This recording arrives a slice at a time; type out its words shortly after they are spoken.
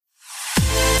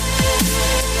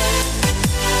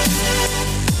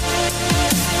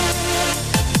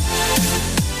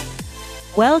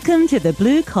Welcome to the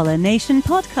Blue Collar Nation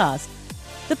podcast,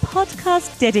 the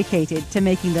podcast dedicated to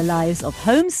making the lives of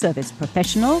home service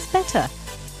professionals better.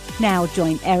 Now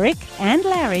join Eric and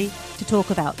Larry to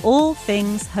talk about all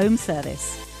things home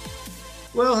service.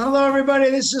 Well, hello,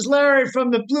 everybody. This is Larry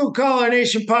from the Blue Collar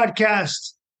Nation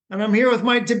podcast, and I'm here with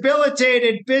my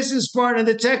debilitated business partner,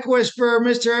 the tech whisperer,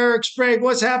 Mr. Eric Sprague.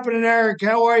 What's happening, Eric?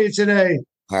 How are you today?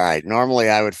 All right. Normally,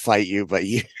 I would fight you, but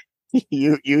you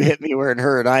hit me where it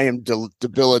hurt. I am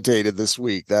debilitated this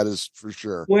week. That is for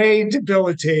sure. Way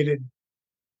debilitated.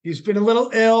 He's been a little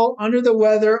ill, under the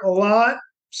weather a lot.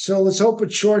 So let's hope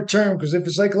it's short term, because if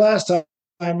it's like last time,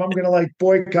 I'm going to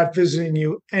boycott visiting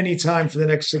you anytime for the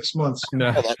next 6 months.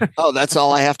 No. That's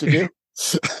all I have to do.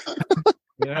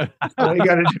 Yeah. All you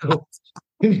got to do.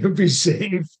 And you'll be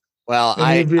safe. Well,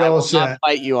 I will set. not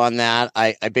fight you on that.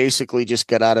 I basically just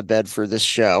got out of bed for this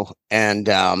show, and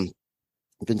I've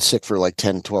been sick for like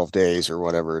 10, 12 days or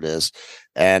whatever it is.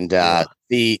 And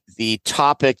the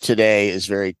topic today is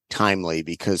very timely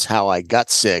because how I got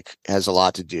sick has a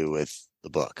lot to do with the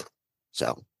book.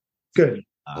 So good.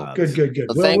 Good.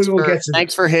 Well, we will get to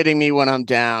thanks for hitting me when I'm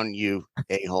down, you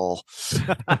a-hole.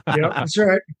 Yep, that's all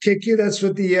right. Kick you. That's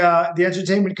what the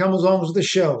entertainment comes along with the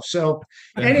show. So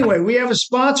anyway, we have a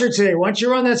sponsor today. Why don't you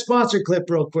run that sponsor clip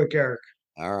real quick, Eric?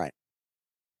 All right.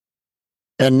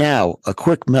 And now a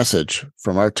quick message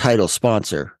from our title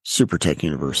sponsor, SuperTech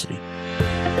University.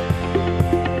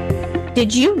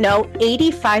 Did you know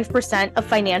 85% of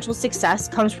financial success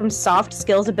comes from soft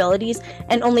skills abilities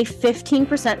and only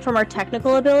 15% from our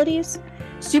technical abilities?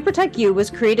 SuperTech U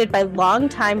was created by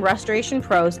longtime restoration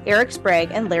pros Eric Sprague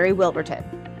and Larry Wilberton.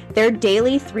 Their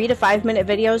daily 3 to 5 minute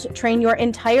videos train your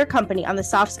entire company on the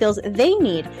soft skills they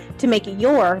need to make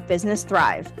your business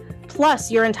thrive.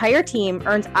 Plus, your entire team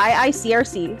earns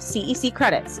IICRC CEC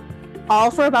credits,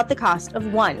 all for about the cost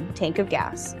of 1 tank of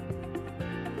gas.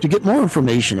 To get more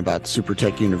information about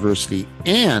SuperTech University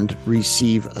and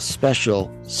receive a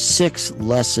special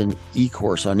 6-lesson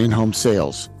e-course on in-home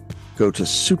sales, go to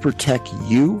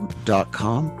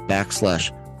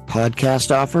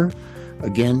supertechu.com/podcast offer.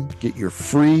 Again, get your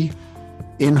free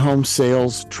in-home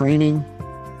sales training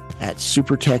at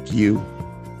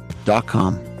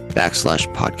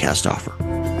supertechu.com/podcast offer.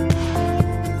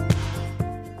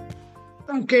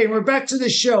 Okay, we're back to the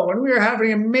show, and we are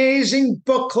having an amazing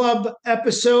book club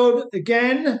episode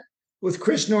again with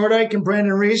Chris Nordyke and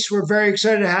Brandon Reese. We're very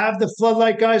excited to have the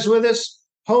Floodlight guys with us,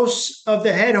 hosts of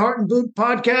the Head, Heart, and Boot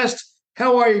podcast.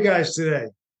 How are you guys today?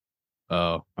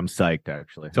 Oh, I'm psyched,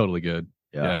 actually. Totally good.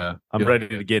 Yeah. I'm good. Ready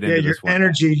to get into this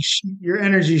one. Your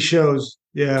energy shows.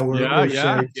 Yeah, we're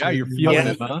yeah, you're feeling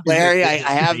it, huh? Larry, I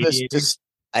have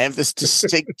this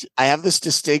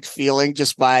distinct feeling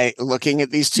just by looking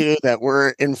at these two that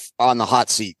we're on the hot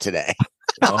seat today.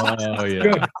 Oh yeah.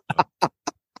 Good.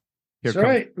 That's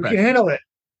right. We can handle it.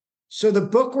 So the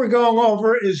book we're going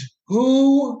over is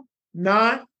Who,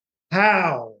 Not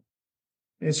How.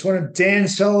 It's one of Dan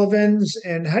Sullivan's.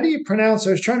 And how do you pronounce?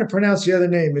 I was trying to pronounce the other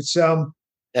name. It's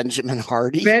Benjamin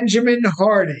Hardy. Benjamin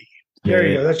Hardy. There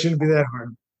you go. That shouldn't be that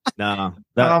hard. No,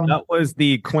 that was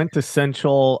the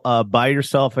quintessential buy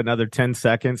yourself another 10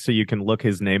 seconds so you can look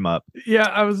his name up. Yeah,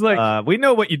 I was like, we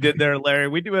know what you did there, Larry.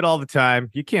 We do it all the time.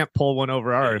 You can't pull one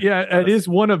over our. Yeah, it is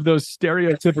one of those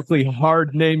stereotypically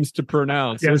hard names to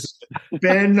pronounce. Yes,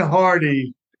 Ben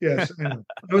Hardy. Yes, I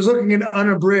was looking at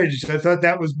Unabridged. I thought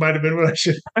that might have been what I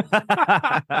should.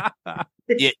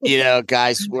 you know,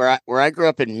 guys, where I grew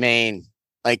up in Maine,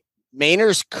 like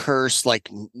Mainers curse like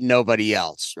nobody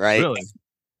else, right? Really?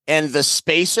 And the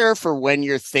spacer for when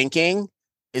you're thinking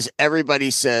is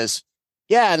everybody says,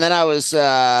 yeah, and then I was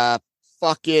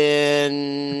fucking,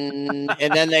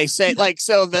 and then they say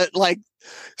so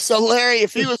Larry,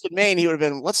 if he was in Maine, he would have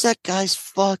been, what's that guy's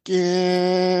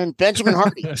fucking Benjamin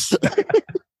Hardy?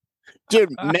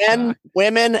 Dude, men,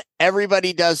 women,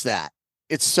 everybody does that.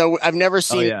 It's so I've never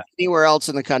seen it anywhere else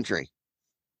in the country.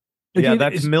 Yeah,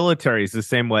 that's military is the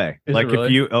same way. Like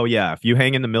really? if you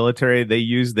hang in the military, they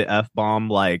use the F-bomb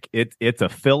like it's a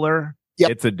filler,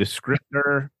 it's a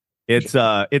descriptor, it's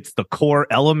the core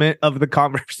element of the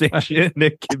conversation.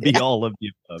 It can be all of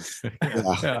the above.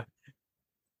 Yeah.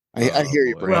 I hear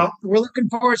you, Brad. Well, we're looking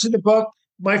forward to the book.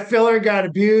 My filler got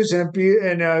abused and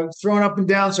thrown up and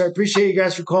down, so I appreciate you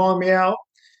guys for calling me out.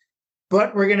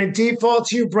 But we're going to default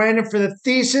to you, Brandon, for the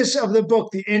thesis of the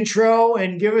book, the intro,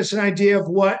 and give us an idea of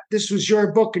what this was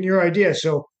your book and your idea.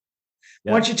 So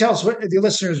why don't you tell us, the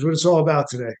listeners, what it's all about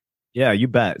today? Yeah, you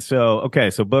bet. So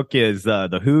book is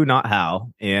the who, not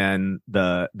how. And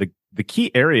the key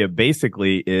area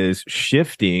basically is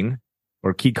shifting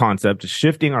or key concept is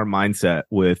shifting our mindset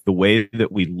with the way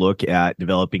that we look at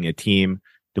developing a team,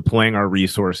 deploying our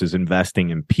resources, investing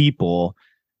in people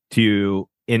to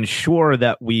ensure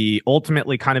that we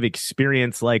ultimately kind of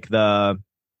experience like the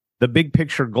big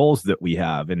picture goals that we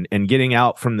have, and getting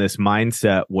out from this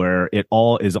mindset where it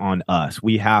all is on us.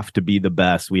 We have to be the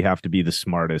best. We have to be the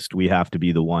smartest. We have to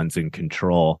be the ones in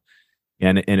control.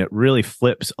 And it really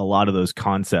flips a lot of those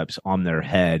concepts on their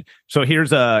head. So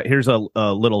here's a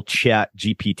little chat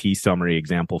GPT summary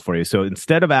example for you. So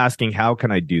instead of asking, how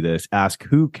can I do this? Ask,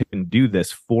 who can do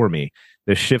this for me?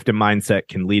 This shift in mindset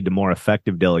can lead to more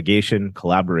effective delegation,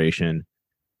 collaboration,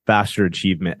 faster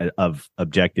achievement of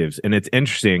objectives. And it's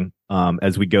interesting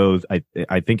as we go,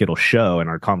 I think it'll show in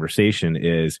our conversation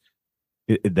is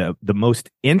the most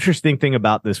interesting thing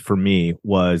about this for me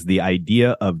was the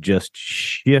idea of just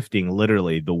shifting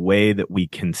literally the way that we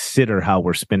consider how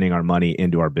we're spending our money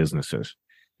into our businesses.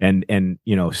 And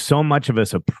so much of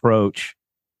us approach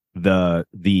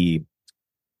the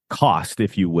cost,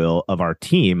 if you will, of our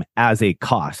team as a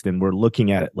cost. And we're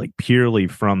looking at it like purely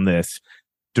from this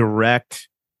direct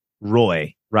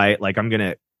ROI, right? Like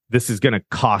this is going to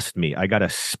cost me. I got to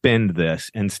spend this,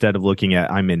 instead of looking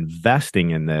at I'm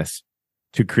investing in this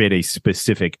to create a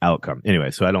specific outcome.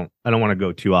 Anyway, so I don't want to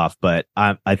go too off, but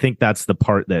I think that's the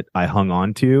part that I hung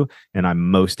on to, and I'm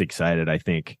most excited, I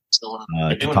think,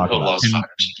 to talk about. And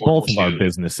both of our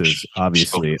businesses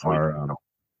obviously are.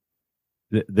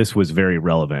 This was very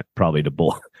relevant, probably to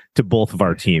both of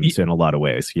our teams in a lot of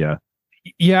ways. Yeah.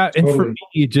 Yeah, and for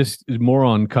me, just more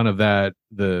on kind of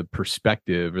the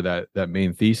perspective or that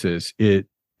main thesis, it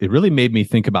really made me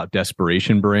think about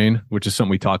desperation brain, which is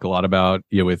something we talk a lot about,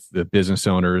 with the business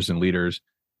owners and leaders,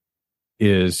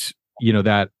 is,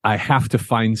 that I have to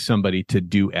find somebody to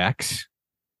do X,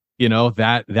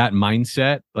 that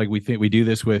mindset. Like we think we do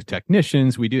this with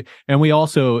technicians, and we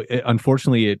also,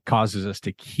 unfortunately, it causes us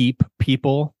to keep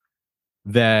people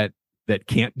that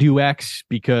can't do X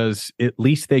because at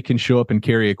least they can show up and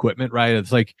carry equipment, right?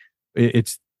 It's like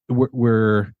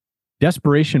we're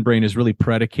desperation brain is really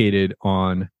predicated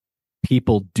on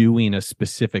people doing a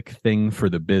specific thing for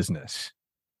the business,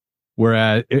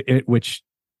 whereas which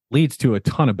leads to a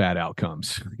ton of bad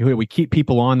outcomes. We keep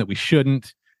people on that we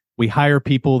shouldn't. We hire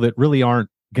people that really aren't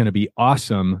going to be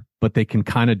awesome, but they can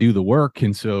kind of do the work,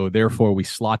 and so therefore we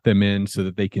slot them in so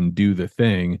that they can do the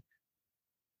thing.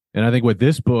 And I think what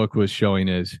this book was showing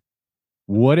is,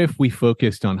 what if we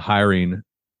focused on hiring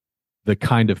the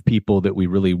kind of people that we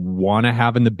really want to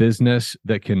have in the business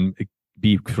that can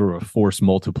be sort of a force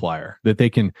multiplier, that they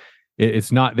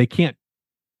can't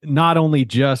not only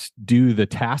just do the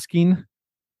tasking,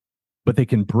 but they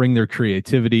can bring their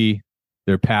creativity,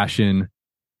 their passion,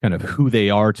 kind of who they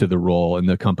are to the role, and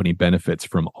the company benefits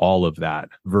from all of that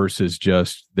versus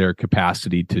just their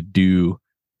capacity to do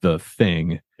the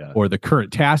thing or the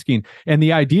current tasking. And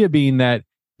the idea being that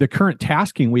the current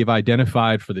tasking we've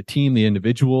identified for the team, the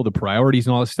individual, the priorities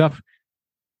and all this stuff,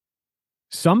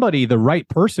 the right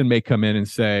person may come in and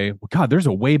say, well, God, there's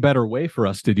a way better way for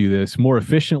us to do this more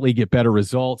efficiently, get better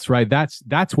results, right? That's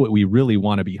what we really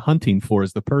want to be hunting for,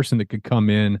 is the person that could come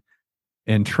in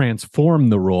and transform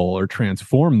the role or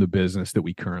transform the business that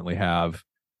we currently have,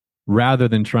 rather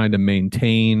than trying to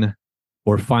maintain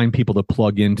or find people to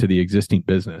plug into the existing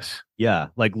business. Yeah,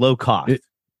 like low cost,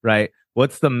 right?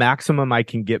 What's the maximum I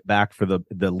can get back for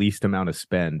the least amount of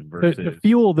spend versus to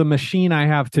fuel the machine I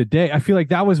have today? I feel like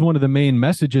that was one of the main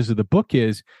messages of the book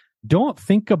is, don't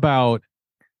think about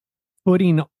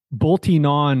bolting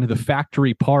on the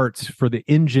factory parts for the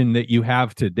engine that you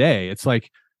have today. It's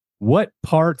like, what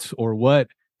parts or what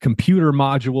computer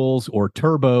modules or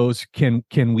turbos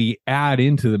can we add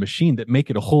into the machine that make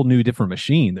it a whole new different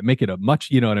machine, that make it a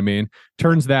much,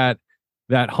 turns that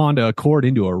Honda Accord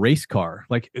into a race car?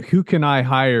 Like, who can I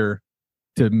hire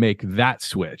to make that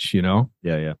switch, Yeah.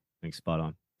 I think spot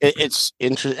on. It's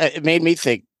interesting. It made me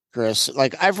think, Chris,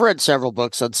 like I've read several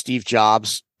books on Steve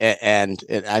Jobs, and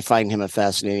I find him a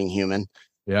fascinating human.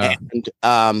 Yeah.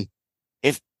 And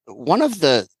if one of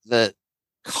the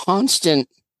constant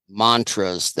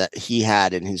mantras that he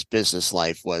had in his business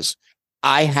life was,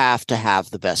 I have to have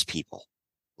the best people.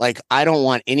 Like, I don't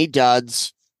want any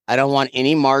duds. I don't want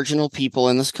any marginal people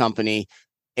in this company.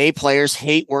 A players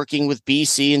hate working with B,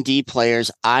 C, and D players.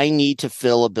 I need to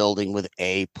fill a building with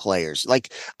A players.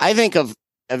 Like, I think of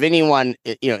anyone,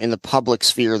 in the public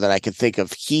sphere that I could think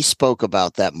of, he spoke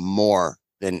about that more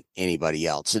than anybody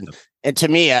else. And to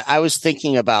me, I was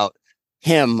thinking about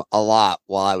him a lot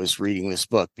while I was reading this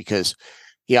book, because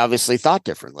he obviously thought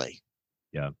differently.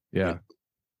 Yeah.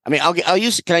 I mean,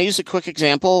 can I use a quick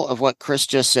example of what Chris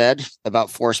just said about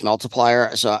force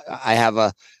multiplier? So I have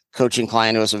a coaching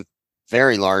client who has a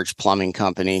very large plumbing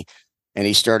company, and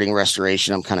he's starting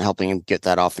restoration. I'm kind of helping him get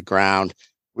that off the ground.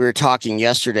 We were talking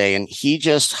yesterday, and he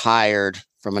just hired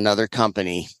from another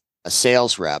company a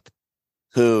sales rep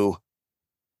who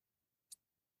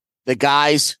the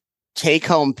guy's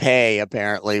take-home pay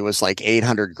apparently was like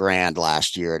 800 grand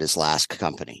last year at his last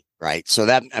company, right? So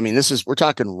that, I mean, we're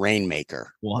talking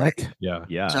Rainmaker. What? Right?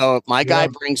 Yeah. So my guy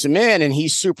brings him in, and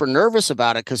he's super nervous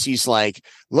about it because he's like,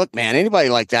 look, man, anybody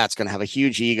like that's going to have a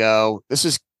huge ego. This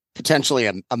is potentially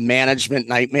a management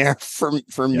nightmare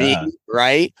for me,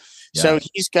 right? Yeah. So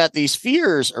he's got these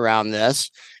fears around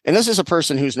this. And this is a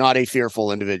person who's not a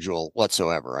fearful individual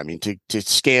whatsoever. I mean, to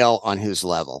scale on his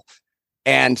level.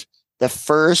 And the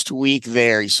first week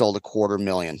there, he sold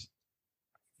 $250,000.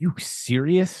 You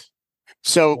serious?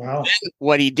 So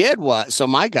what he did was, so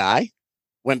my guy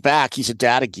went back. He's a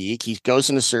data geek. He goes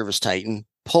into Service Titan,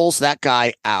 pulls that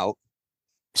guy out,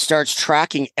 starts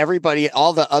tracking everybody,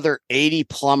 all the other 80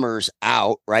 plumbers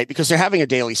out, right? Because they're having a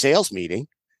daily sales meeting.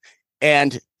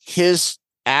 And his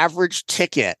average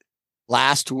ticket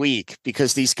last week,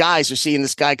 because these guys are seeing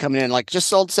this guy coming in like, just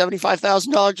sold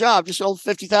 $75,000 job, just sold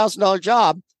 $50,000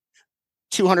 job,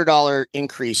 $200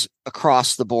 increase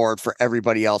across the board for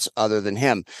everybody else other than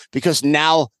him. Because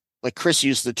now, like Chris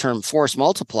used the term force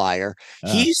multiplier,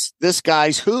 he's this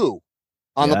guy's who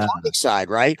on the public side,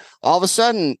 right? All of a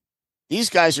sudden, these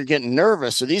guys are getting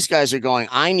nervous. So these guys are going,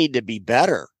 I need to be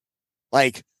better.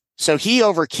 Like, so he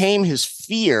overcame his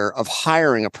fear of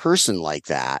hiring a person like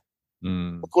that.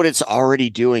 Look what it's already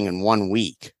doing in 1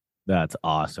 week. That's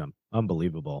awesome.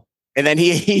 Unbelievable. And then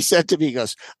he said to me, he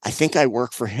goes, I think I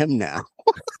work for him now.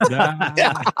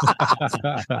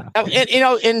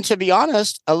 And to be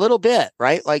honest, a little bit,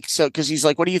 right? Like, so, because he's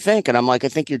like, what do you think? And I'm like, I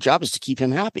think your job is to keep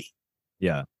him happy.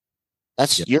 Yeah.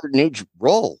 That's your new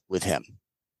role with him.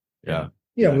 Yeah.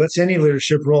 Yeah. Well, that's any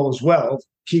leadership role as well.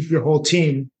 Keep your whole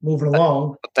team moving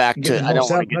along. Back to, I don't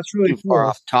want to get too far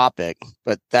off topic,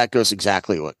 but that goes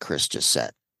exactly what Chris just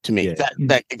said to me. Yeah.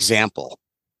 That example.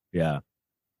 Yeah.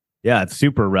 Yeah, it's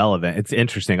super relevant. It's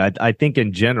interesting. I think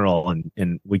in general,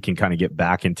 and we can kind of get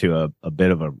back into a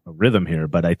bit of a rhythm here,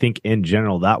 but I think in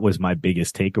general, that was my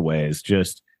biggest takeaway, is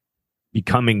just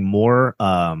becoming more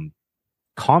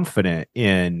confident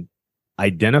in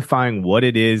identifying what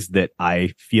it is that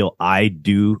I feel I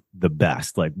do the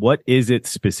best. Like, what is it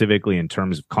specifically in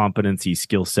terms of competency,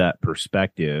 skill set,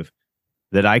 perspective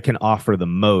that I can offer the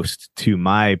most to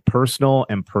my personal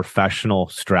and professional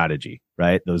strategy,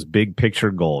 right? Those big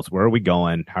picture goals. Where are we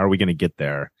going? How are we going to get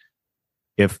there?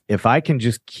 If I can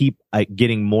just keep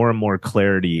getting more and more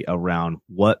clarity around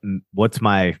what's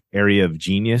my area of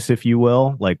genius, if you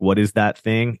will, like what is that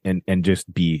thing, and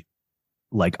just be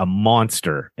like a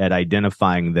monster at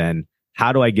identifying then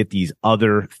how do I get these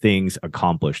other things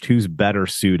accomplished? Who's better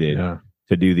suited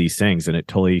to do these things? And it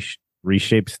totally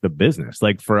reshapes the business.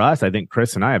 Like for us, I think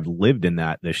Chris and I have lived in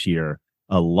that this year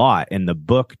a lot. And the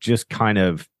book just kind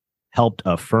of helped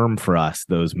affirm for us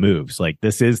those moves. Like,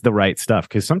 this is the right stuff.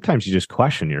 Because sometimes you just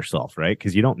question yourself, right?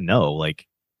 Because you don't know. Like,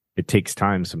 it takes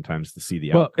time sometimes to see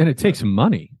the outcome. And it takes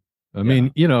money. I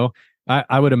mean, you know,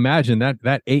 I would imagine that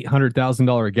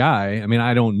 $800,000 guy, I mean,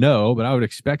 I don't know, but I would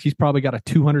expect he's probably got a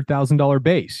 $200,000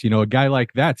 base. You know, a guy like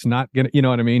that's not going to, you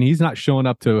know what I mean? He's not showing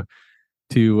up to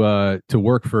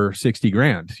work for 60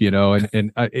 grand, you know,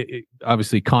 and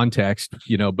obviously context,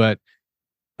 you know, but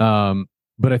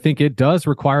I think it does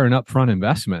require an upfront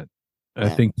investment. I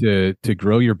think to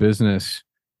grow your business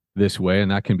this way,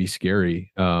 and that can be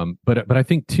scary. But I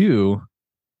think too,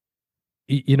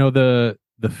 you know, the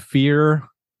fear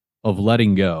of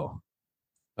letting go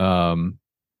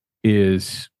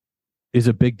is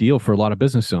a big deal for a lot of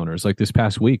business owners. Like this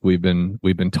past week, we've been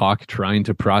trying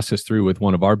to process through with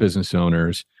one of our business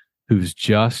owners who's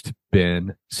just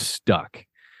been stuck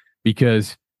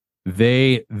because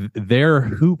their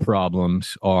who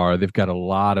problems are they've got a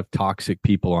lot of toxic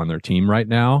people on their team right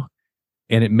now,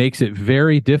 and it makes it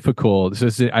very difficult.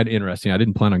 This is interesting. I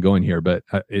didn't plan on going here, but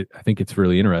I think it's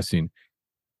really interesting.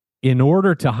 In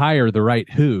order to hire the right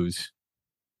who's,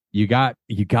 you got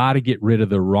to get rid of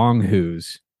the wrong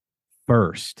who's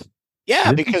first.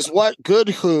 Yeah, because what good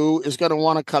who is going to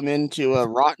want to come into a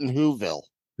rotten whoville?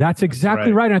 That's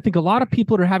exactly right. And I think a lot of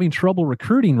people that are having trouble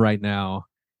recruiting right now,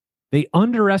 they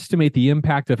underestimate the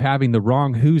impact of having the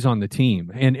wrong who's on the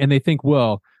team. And they think,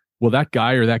 well, that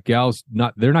guy or that gal's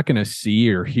they're not going to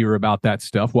see or hear about that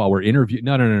stuff while we're interviewing.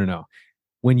 No.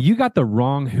 When you got the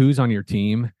wrong who's on your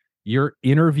team, your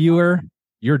interviewer,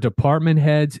 your department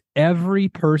heads, every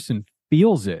person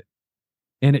feels it.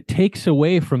 And it takes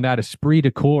away from that esprit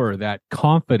de corps, that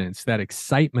confidence, that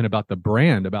excitement about the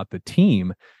brand, about the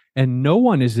team. And no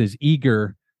one is as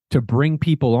eager to bring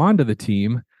people onto the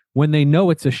team when they know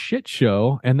it's a shit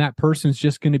show and that person's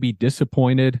just going to be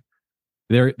disappointed.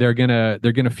 They're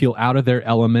gonna feel out of their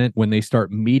element when they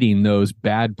start meeting those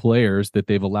bad players that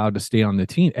they've allowed to stay on the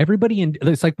team.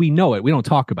 It's like we know it. We don't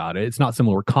talk about it. It's not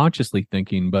something we're consciously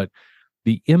thinking, but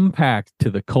the impact to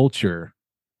the culture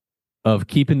of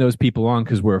keeping those people on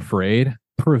because we're afraid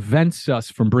prevents us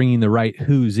from bringing the right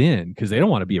who's in because they don't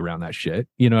want to be around that shit.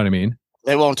 You know what I mean?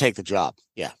 They won't take the job.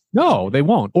 Yeah. No, they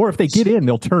won't. Or if they get in,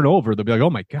 they'll turn over. They'll be like, oh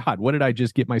my God, what did I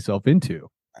just get myself into?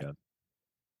 Yeah.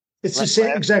 It's the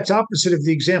same exact opposite of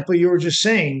the example you were just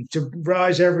saying. To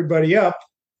rise everybody up,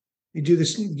 you do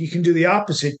this. You can do the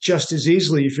opposite just as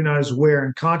easily if you're not as aware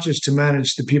and conscious to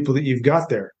manage the people that you've got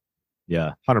there.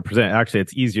 Yeah, 100%. Actually,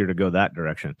 it's easier to go that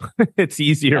direction. It's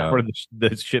easier for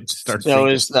the ship to start. So,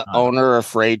 is the owner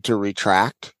afraid to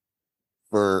retract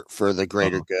for the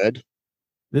greater good?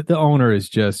 The owner is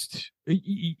just,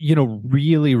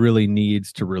 really, really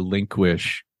needs to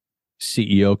relinquish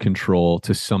CEO control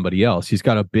to somebody else. He's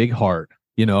got a big heart,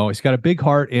 he's got a big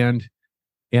heart and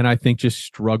I think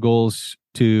just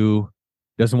doesn't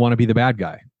want to be the bad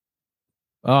guy.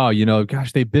 Oh,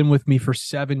 gosh, they've been with me for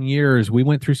 7 years. We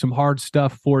went through some hard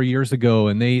stuff 4 years ago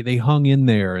and they hung in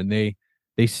there and they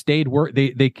stayed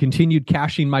they continued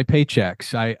cashing my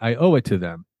paychecks. I owe it to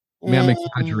them. I mean, I'm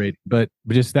exaggerating, but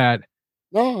just that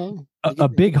a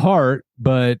big heart,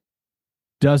 but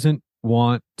doesn't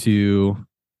want to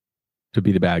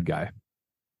be the bad guy.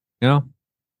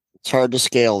 It's hard to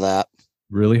scale that.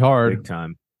 Really hard.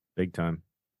 Big time.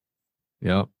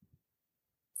 Yep.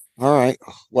 All right.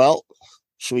 Well,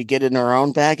 should we get in our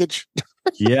own baggage?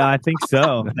 Yeah, I think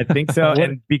so.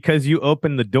 And because you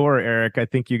opened the door, Eric, I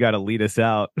think you got to lead us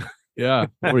out. Yeah.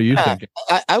 What are you thinking?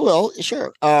 I will.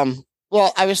 Sure.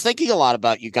 Well, I was thinking a lot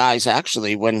about you guys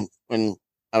actually when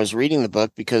I was reading the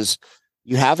book, because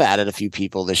you have added a few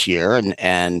people this year,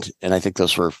 and I think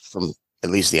those were, from at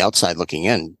least the outside looking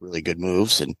in, really good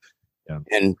moves and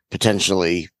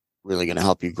potentially really going to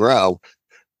help you grow.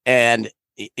 And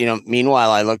meanwhile,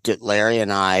 I looked at Larry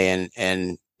and I,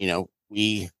 and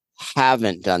we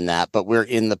haven't done that, but we're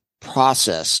in the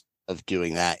process of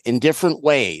doing that in different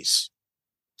ways.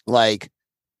 Like,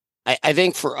 I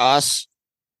think for us,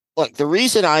 look, the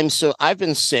reason I've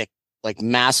been sick, like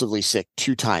massively sick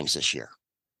 2 times this year.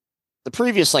 The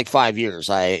previous 5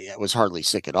 years, I was hardly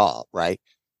sick at all. Right.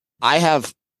 I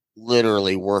have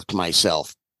literally worked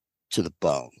myself to the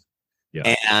bone.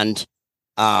 Yeah. And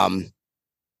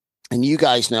you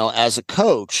guys know, as a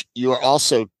coach, you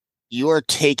are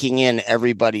taking in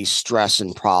everybody's stress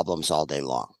and problems all day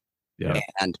long. Yeah.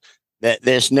 And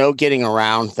there's no getting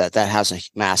around that has a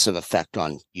massive effect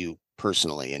on you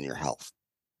personally and your health.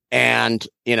 And,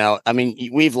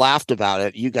 we've laughed about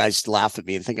it. You guys laugh at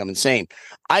me and think I'm insane.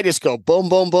 I just go boom,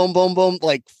 boom, boom, boom, boom,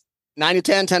 like 9 to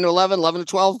 10, 10 to 11, 11 to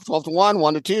 12, 12 to 1,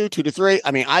 1 to 2, 2 to 3.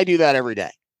 I do that every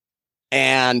day.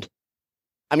 And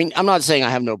I'm not saying I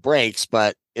have no breaks,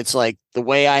 but it's like the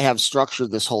way I have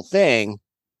structured this whole thing,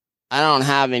 I don't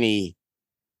have a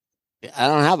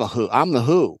who. I'm the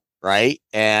who, right?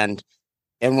 And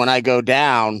when I go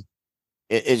down,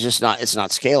 it's not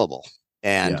scalable.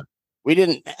 And we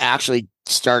didn't actually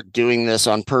start doing this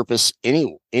on purpose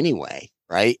anyway,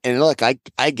 right? And look, I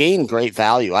gain great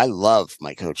value. I love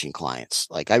my coaching clients.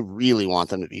 I really want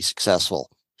them to be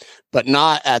successful, but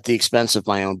not at the expense of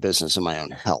my own business and my own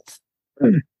health.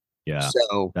 Yeah.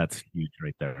 So that's huge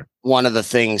right there. One of the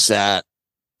things that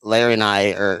Larry and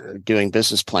I are doing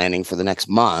business planning for the next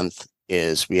month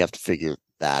is we have to figure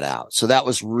that out. So that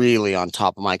was really on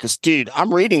top of because dude,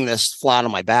 I'm reading this flat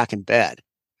on my back in bed.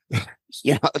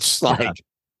 It's I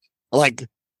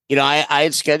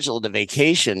had scheduled a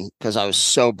vacation because I was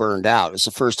so burned out. It's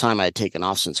the first time I had taken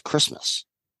off since Christmas.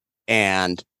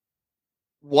 And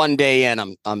one day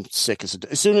in, I'm sick as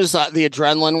soon as the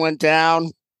adrenaline went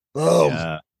down,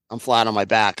 boom, I'm flat on my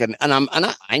back. And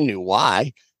I knew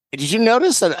why. Did you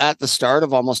notice that at the start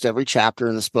of almost every chapter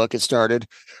in this book, it started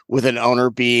with an owner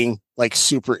being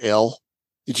super ill?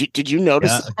 Did you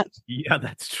notice that? Yeah,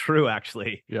 that's true,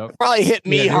 actually. It probably hit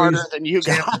me harder than you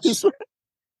guys.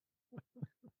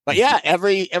 But yeah,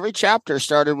 every chapter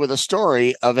started with a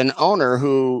story of an owner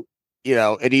who,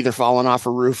 had either fallen off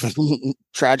a roof and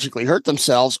tragically hurt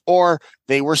themselves, or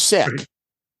they were sick.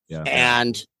 Yeah.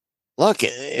 And look,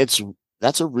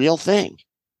 that's a real thing.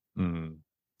 Mm-hmm.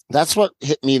 That's what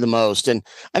hit me the most. And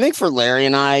I think for Larry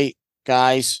and I,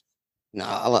 guys,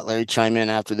 I'll let Larry chime in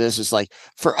after this. It's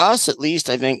for us, at least,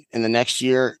 I think in the next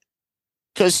year,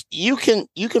 because you can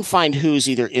find who's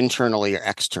either internally or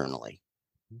externally.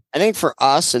 I think for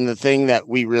us, and the thing that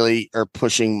we really are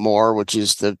pushing more, which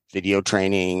is the video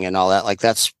training and all that, like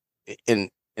that's in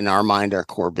our mind, our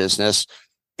core business.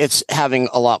 It's having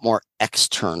a lot more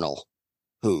external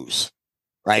who's,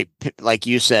 right? Like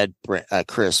you said,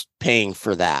 Chris, paying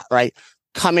for that, right?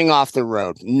 Coming off the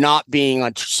road, not being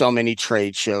on so many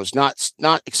trade shows, not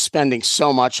expending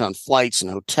so much on flights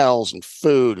and hotels and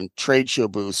food and trade show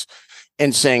booths,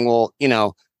 and saying, well,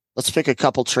 let's pick a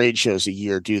couple trade shows a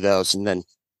year, do those, and then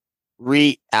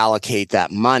reallocate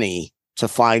that money to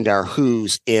find our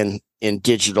who's in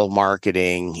digital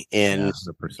marketing, in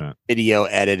 100%. video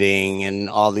editing, and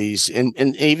all these, and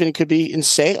even it could be in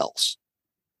sales,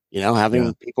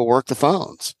 having people work the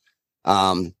phones.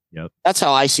 That's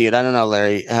how I see it. I don't know,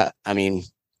 Larry. Larry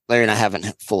and I haven't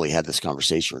fully had this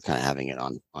conversation. We're kind of having it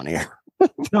on air.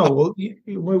 No, well,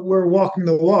 we're walking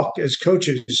the walk as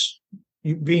coaches,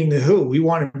 being the who. We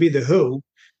want to be the who,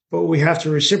 but we have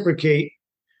to reciprocate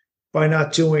by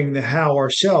not doing the how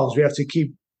ourselves. We have to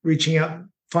keep reaching out,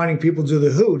 finding people to do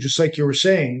the who, just like you were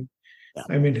saying. Yeah.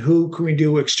 I mean, who can we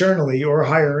do externally or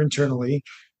hire internally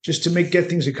just to get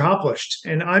things accomplished?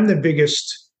 And I'm the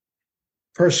biggest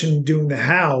person doing the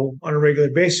how on a regular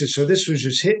basis. So this was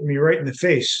just hitting me right in the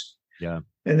face. Yeah.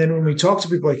 And then when we talk to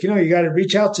people, like, you got to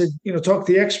reach out to, talk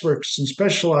to the experts and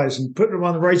specialize and put them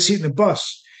on the right seat in the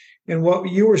bus. And what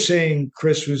you were saying,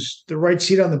 Chris, was the right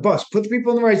seat on the bus. Put the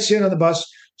people in the right seat on the bus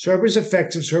so everybody's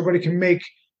effective, so everybody can make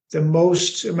the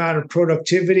most amount of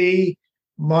productivity,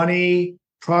 money,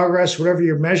 progress, whatever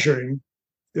you're measuring,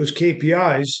 those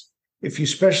KPIs. If you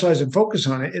specialize and focus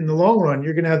on it, in the long run,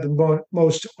 you're going to have the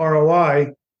most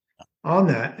ROI on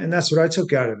that. And that's what I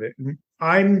took out of it. And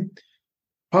I'm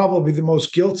probably the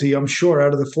most guilty, I'm sure,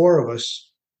 out of the four of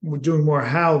us. We're doing more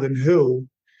how than who.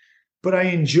 But I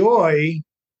enjoy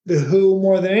the who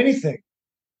more than anything.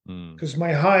 Because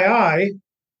my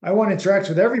I want to interact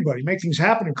with everybody, make things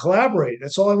happen and collaborate.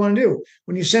 That's all I want to do.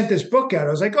 When you sent this book out,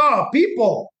 I was like, oh,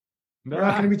 people. We're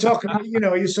not going to be talking,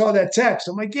 you saw that text.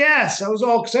 I'm like, yes, I was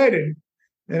all excited.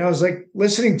 And I was like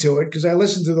listening to it because I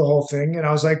listened to the whole thing. And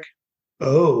I was like,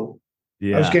 oh,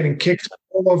 yeah. I was getting kicked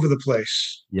all over the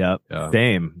place. Yep.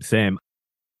 Yeah. Same.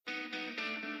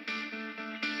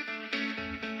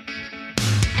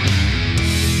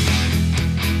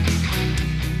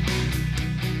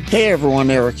 Hey everyone,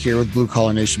 Eric here with Blue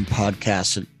Collar Nation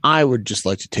Podcast, and I would just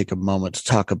like to take a moment to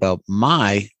talk about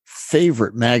my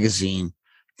favorite magazine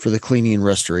for the cleaning and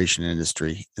restoration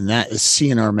industry, and that is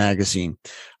C&R Magazine.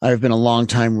 I've been a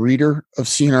longtime reader of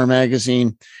C&R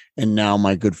Magazine, and now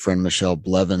my good friend Michelle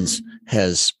Blevins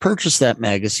has purchased that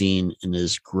magazine and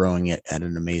is growing it at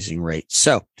an amazing rate.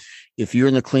 So if you're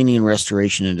in the cleaning and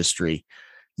restoration industry,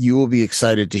 you will be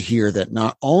excited to hear that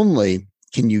not only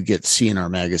can you get C&R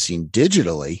Magazine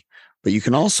digitally, but you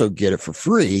can also get it for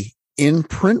free in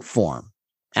print form,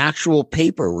 actual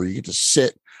paper where you get to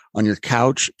sit on your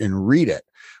couch and read it,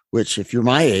 which if you're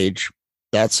my age,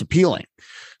 that's appealing.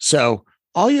 So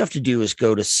all you have to do is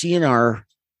go to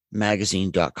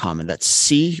cnrmagazine.com, and that's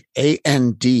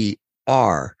CANDR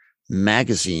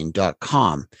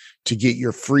magazine.com to get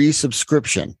your free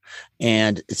subscription.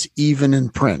 And it's even in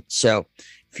print. So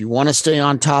if you want to stay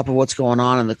on top of what's going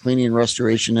on in the cleaning and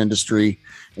restoration industry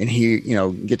and hear,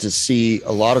 get to see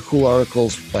a lot of cool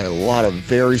articles by a lot of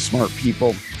very smart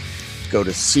people, go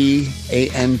to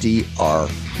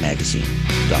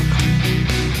candrmagazine.com.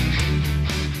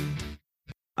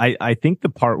 I think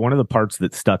one of the parts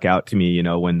that stuck out to me,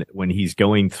 when he's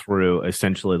going through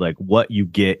essentially like what you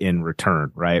get in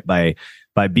return, right? By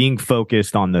being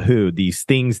focused on the who, these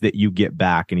things that you get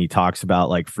back. And he talks about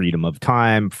like freedom of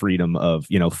time, freedom of,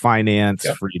 finance,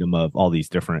 freedom of all these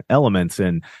different elements.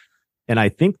 And I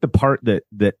think the part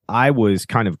that I was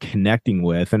kind of connecting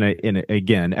with, and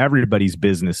again, everybody's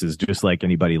business is just like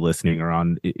anybody listening or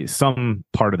on some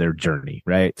part of their journey,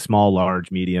 right? Small, large,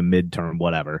 medium, midterm,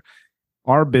 whatever.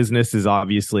 Our business is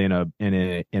obviously in a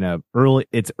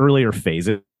earlier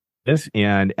phases.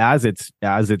 And as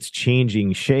it's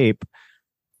changing shape,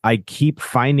 I keep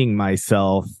finding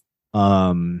myself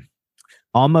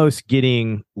almost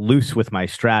getting loose with my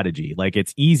strategy. Like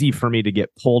it's easy for me to get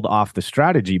pulled off the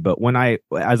strategy. But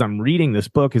as I'm reading this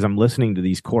book, as I'm listening to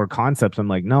these core concepts, I'm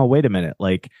like, no, wait a minute.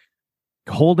 Like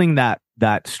holding that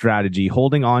strategy,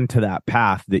 holding on to that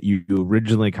path that you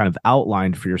originally kind of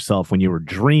outlined for yourself when you were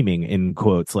dreaming, in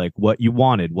quotes, like what you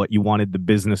wanted the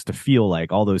business to feel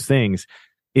like, all those things.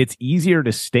 It's easier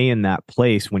to stay in that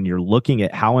place when you're looking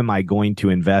at how am I going to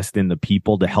invest in the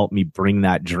people to help me bring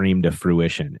that dream to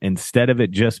fruition, instead of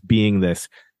it just being this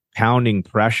pounding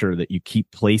pressure that you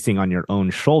keep placing on your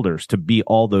own shoulders to be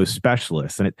all those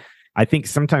specialists. And I think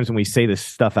sometimes when we say this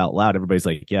stuff out loud, everybody's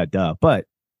like, yeah, duh. But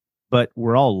but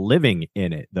we're all living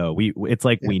in it though. It's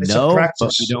like we it's know, a but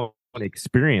practice. we don't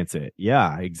experience it.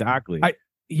 Yeah, exactly.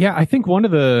 I think one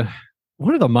of the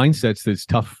mindsets that's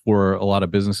tough for a lot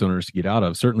of business owners to get out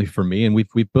of, certainly for me, and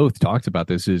we've both talked about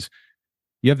this, is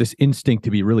you have this instinct to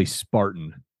be really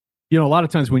Spartan. A lot of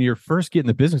times when you're first getting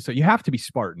the business, you have to be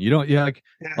Spartan. You don't,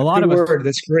 a lot of us.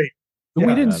 That's great. We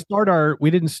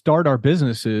didn't start our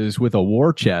businesses with a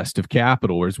war chest of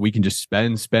capital, whereas we can just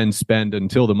spend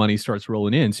until the money starts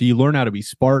rolling in. So you learn how to be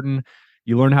Spartan.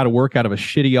 You learn how to work out of a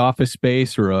shitty office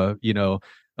space or a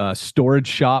storage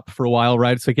shop for a while,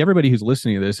 right? It's like everybody who's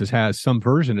listening to this has some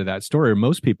version of that story, or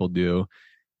most people do,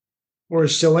 or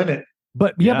is still in it.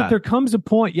 But but there comes a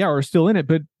point, or still in it,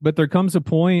 but there comes a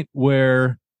point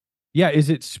where, is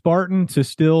it Spartan to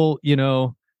still,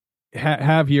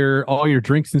 have all your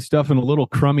drinks and stuff in a little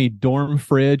crummy dorm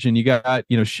fridge, and you got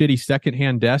shitty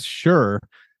secondhand desks? Sure.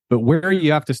 But where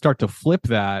you have to start to flip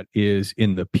that is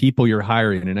in the people you're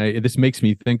hiring. And this makes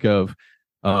me think of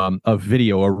a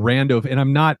video, a rando, and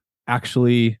I'm not a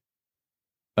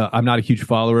huge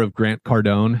follower of Grant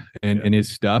Cardone and his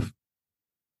stuff,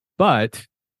 but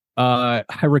I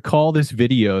recall this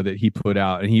video that he put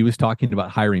out, and he was talking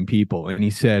about hiring people, and he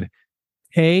said,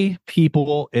 pay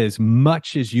people as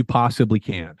much as you possibly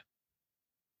can.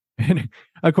 And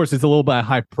of course, it's a little bit of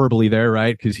hyperbole there,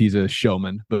 right? Because he's a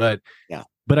showman. But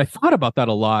I thought about that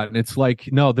a lot, and it's like,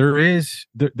 no, there is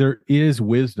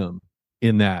wisdom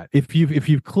in that. If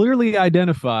you've clearly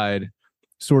identified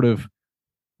sort of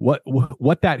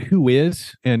what that who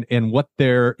is and what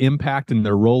their impact and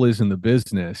their role is in the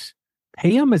business,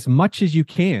 pay them as much as you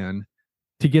can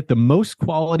to get the most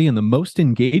quality and the most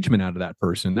engagement out of that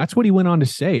person. That's what he went on to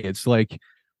say. It's like,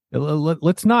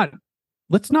 let's not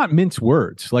mince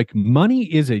words. Like money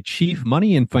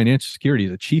and financial security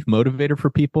is a chief motivator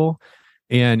for people.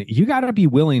 And you got to be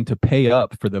willing to pay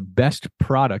up for the best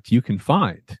product you can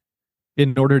find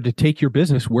in order to take your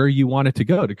business where you want it to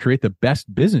go, to create the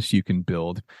best business you can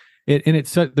build.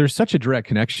 There's such a direct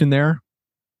connection there.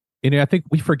 And I think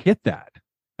we forget that.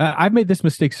 I've made this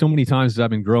mistake so many times as I've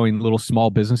been growing little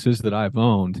small businesses that I've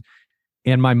owned.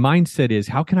 And my mindset is,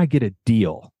 how can I get a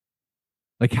deal?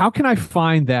 Like, how can I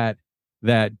find that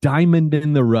diamond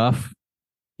in the rough,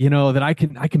 that I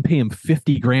can pay them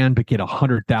 50 grand, but get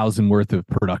 100,000 worth of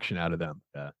production out of them.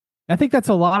 I think that's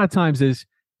a lot of times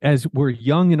as we're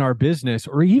young in our business,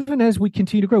 or even as we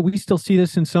continue to grow, we still see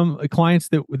this in some clients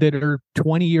that are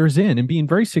 20 years in and being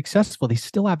very successful. They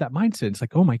still have that mindset. It's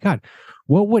like, oh my God,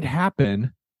 what would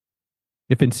happen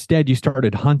if instead you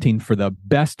started hunting for the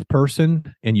best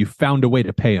person and you found a way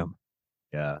to pay them?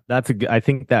 Yeah, I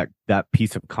think that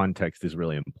piece of context is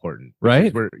really important,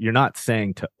 right? You're not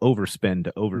saying to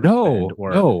overspend,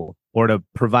 or to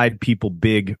provide people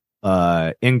big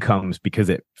incomes because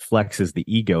it flexes the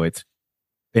ego. It's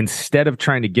instead of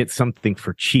trying to get something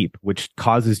for cheap, which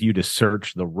causes you to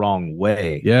search the wrong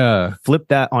way. Yeah, flip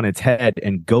that on its head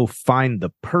and go find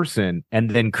the person, and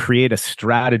then create a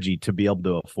strategy to be able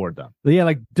to afford them. Yeah,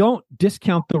 like don't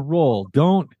discount the role.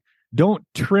 Don't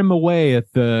trim away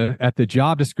at the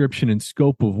job description and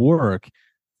scope of work.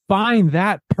 Find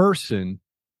that person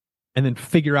and then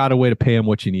figure out a way to pay them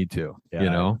what you need to,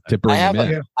 to bring them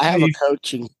in. I have a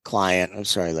coaching client. I'm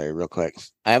sorry, Larry, real quick.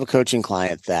 I have a coaching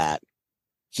client that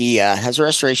he has a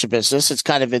restoration business. It's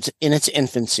in its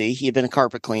infancy. He had been a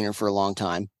carpet cleaner for a long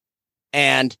time.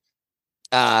 And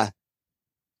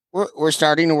we're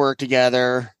starting to work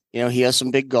together. He has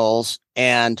some big goals,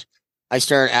 and I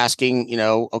started asking,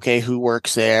 okay, who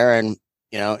works there? And,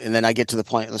 and then I get to the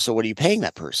point, so what are you paying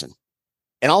that person?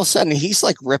 And all of a sudden he's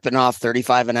like ripping off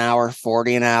 35 an hour,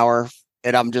 40 an hour.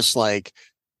 And I'm just like,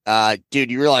 dude,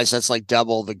 you realize that's like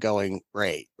double the going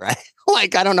rate, right?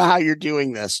 Like, I don't know how you're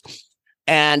doing this.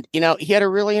 And, he had a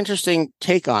really interesting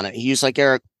take on it. He was like,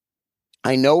 Eric,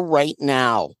 I know right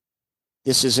now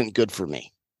this isn't good for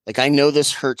me. Like, I know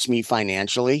this hurts me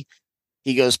financially.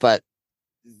 He goes, but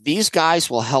these guys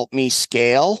will help me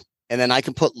scale, and then I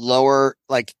can put lower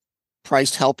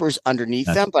priced helpers underneath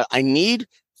them. But I need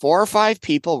 4 or 5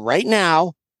 people right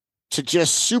now to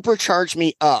just supercharge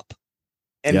me up,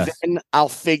 and then I'll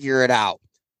figure it out.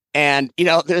 And,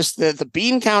 there's the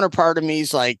bean counterpart of me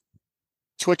is like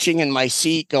twitching in my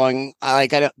seat going,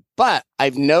 but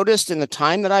I've noticed in the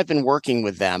time that I've been working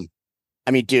with them,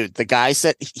 I mean, dude, the guys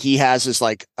that he has as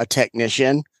like a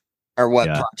technician are what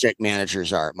project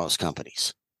managers are at most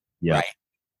companies. Yeah. Right.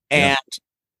 And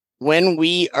when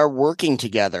we are working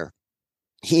together,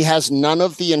 he has none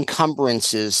of the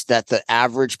encumbrances that the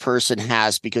average person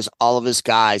has because all of his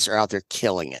guys are out there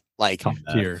killing it.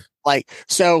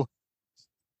 So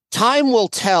time will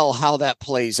tell how that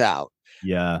plays out.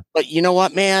 Yeah. But you know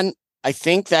what, man? I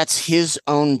think that's his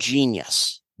own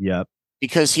genius. Yep.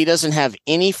 Because he doesn't have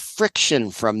any friction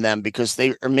from them because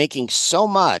they are making so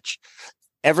much.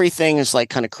 Everything is like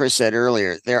kind of Chris said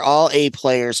earlier. They're all A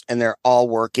players and they're all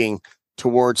working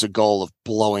towards a goal of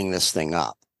blowing this thing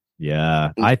up.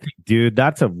 Yeah. I think, dude,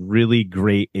 that's a really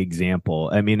great example.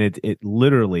 I mean, it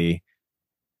literally,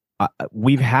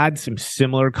 we've had some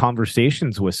similar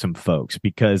conversations with some folks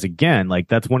because, again, like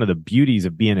that's one of the beauties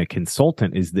of being a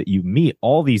consultant is that you meet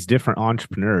all these different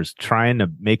entrepreneurs trying to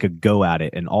make a go at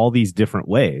it in all these different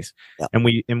ways. Yep.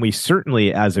 And we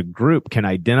certainly as a group can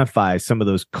identify some of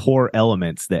those core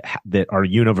elements that are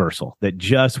universal, that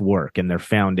just work and they're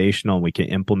foundational and we can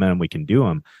implement them, we can do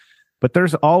them. But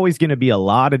there's always going to be a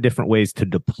lot of different ways to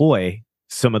deploy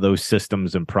some of those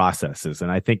systems and processes.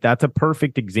 And I think that's a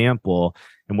perfect example.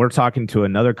 And we're talking to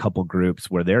another couple groups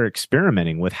where they're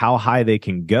experimenting with how high they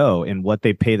can go and what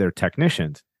they pay their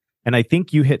technicians. And I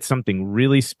think you hit something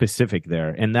really specific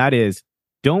there. And that is,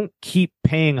 don't keep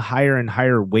paying higher and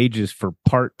higher wages for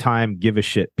part-time give a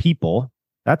shit people.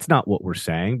 That's not what we're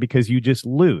saying because you just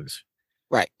lose.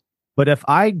 Right. But if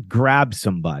I grab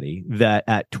somebody that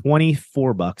at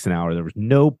 $24 an hour, there was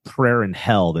no prayer in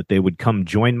hell that they would come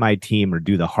join my team or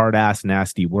do the hard ass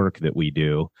nasty work that we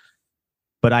do,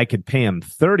 but I could pay them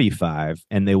 $35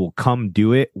 and they will come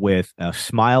do it with a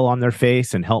smile on their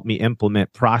face and help me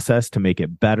implement process to make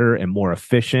it better and more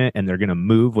efficient. And they're going to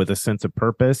move with a sense of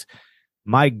purpose.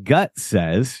 My gut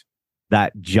says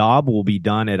that job will be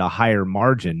done at a higher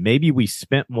margin. Maybe we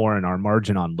spent more in our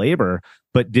margin on labor,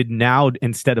 but did now,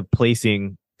 instead of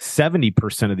placing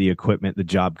 70% of the equipment the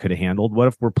job could have handled, what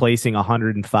if we're placing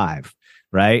 105,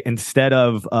 right? Instead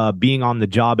of being on the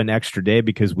job an extra day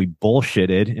because we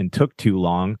bullshitted and took too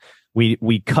long,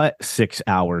 we cut 6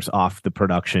 hours off the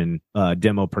production,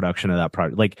 demo production of that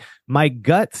project. Like my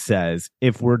gut says,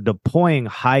 if we're deploying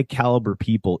high caliber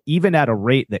people, even at a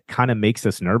rate that kind of makes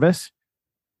us nervous,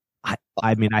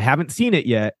 I mean, I haven't seen it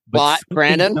yet, but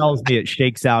Brandon tells me it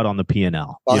shakes out on the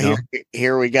P&L. Well,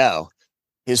 here we go.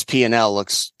 His P&L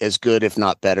looks as good, if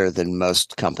not better, than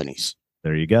most companies.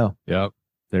 There you go. Yep.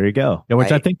 There you go. Yeah, which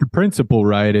right? I think the principle,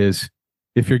 right, is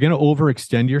if you're going to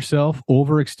overextend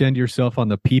yourself on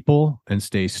the people and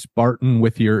stay Spartan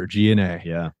with your G&A.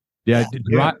 Yeah. Yeah.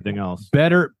 Everything else.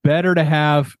 Better to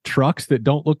have trucks that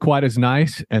don't look quite as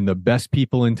nice and the best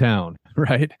people in town,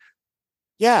 right?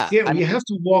 Yeah. Yeah, you have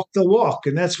to walk the walk.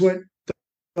 And that's what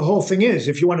the whole thing is.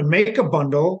 If you want to make a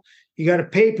bundle, you got to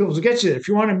pay people to get you there. If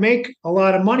you want to make a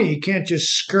lot of money, you can't just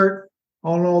skirt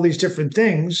on all these different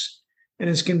things, and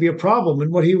it's going to be a problem.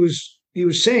 And what he was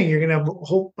saying, you're going to have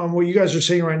hope on what you guys are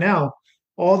saying right now.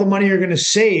 All the money you're going to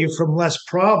save from less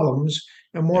problems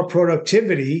and more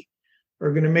productivity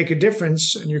are going to make a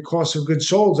difference in your cost of goods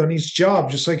sold on each job,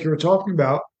 just like you were talking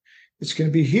about. It's going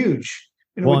to be huge.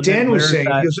 And what Dan was saying,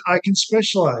 because I can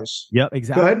specialize. Yep,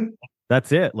 exactly. Go ahead.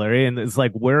 That's it, Larry. And it's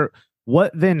like,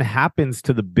 what then happens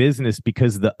to the business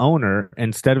because the owner,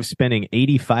 instead of spending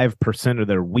 85% of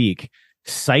their week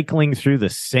cycling through the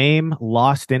same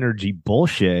lost energy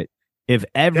bullshit, if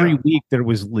every week there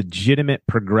was legitimate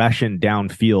progression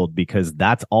downfield because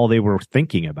that's all they were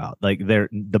thinking about, like the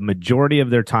majority of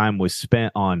their time was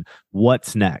spent on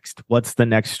what's next, what's the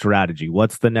next strategy,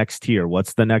 what's the next tier,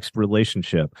 what's the next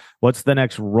relationship, what's the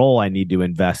next role I need to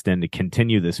invest in to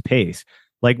continue this pace.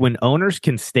 Like when owners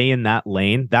can stay in that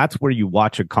lane, that's where you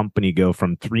watch a company go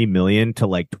from 3 million to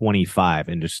like 25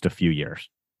 in just a few years.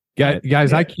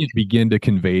 Guys, I can't begin to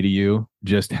convey to you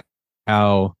just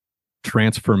how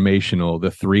transformational the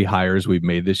 3 hires we've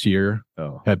made this year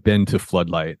have been to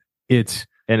Floodlight. It's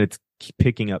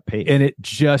picking up pace, and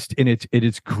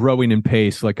it's growing in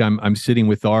pace. Like I'm sitting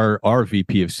with our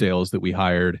VP of sales that we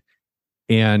hired,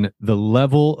 and the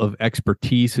level of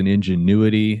expertise and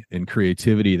ingenuity and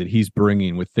creativity that he's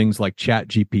bringing with things like Chat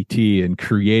GPT and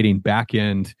creating back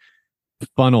end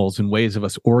funnels and ways of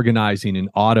us organizing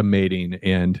and automating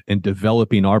and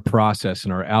developing our process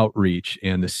and our outreach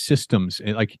and the systems,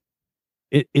 and like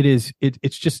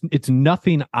it's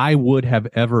nothing I would have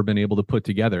ever been able to put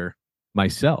together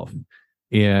myself.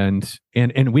 And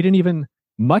we didn't even,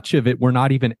 much of it we're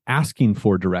not even asking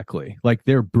for directly. Like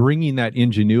they're bringing that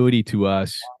ingenuity to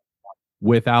us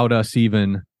without us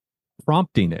even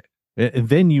prompting it. And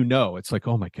then it's like,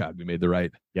 oh my God, we made the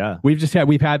right. Yeah. We've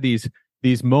had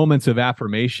these moments of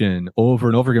affirmation over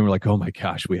and over again. We're like, oh my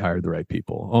gosh, we hired the right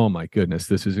people. Oh my goodness,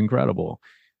 this is incredible.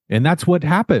 And that's what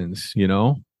happens,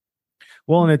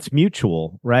 Well, and it's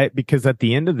mutual, right? Because at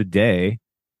the end of the day,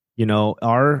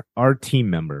 our team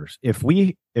members, if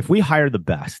we hire the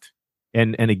best,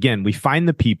 and again, we find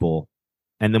the people,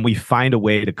 and then we find a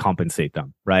way to compensate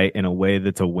them, right? In a way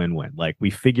that's a win-win. Like we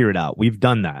figure it out. We've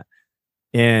done that.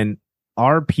 And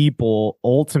our people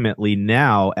ultimately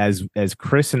now, as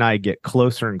Chris and I get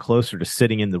closer and closer to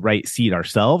sitting in the right seat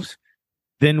ourselves,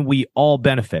 then we all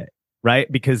benefit,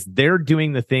 right? Because they're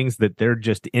doing the things that they're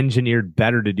just engineered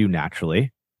better to do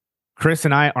naturally. Chris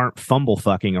and I aren't fumble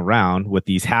fucking around with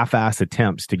these half-ass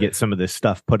attempts to get some of this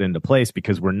stuff put into place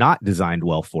because we're not designed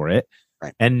well for it.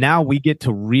 Right. And now we get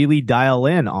to really dial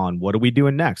in on what are we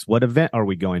doing next? What event are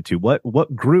we going to?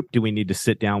 What group do we need to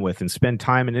sit down with and spend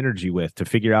time and energy with to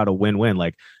figure out a win-win?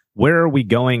 Like, where are we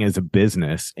going as a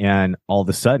business? And all of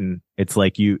a sudden, it's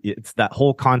like it's that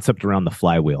whole concept around the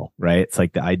flywheel, right? It's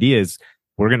like the idea is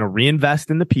we're going to reinvest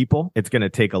in the people. It's going to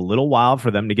take a little while for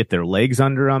them to get their legs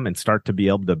under them and start to be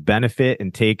able to benefit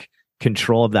and take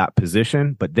control of that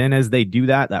position. But then as they do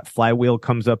that, that flywheel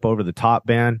comes up over the top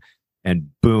band and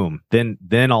boom,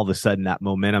 then all of a sudden that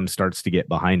momentum starts to get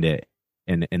behind it.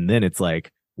 And then it's like,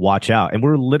 watch out. And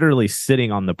we're literally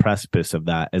sitting on the precipice of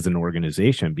that as an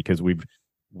organization because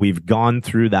we've gone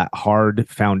through that hard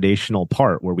foundational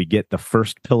part where we get the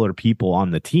first pillar people on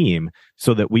the team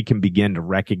so that we can begin to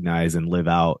recognize and live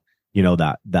out,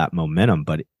 that momentum.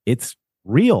 But it's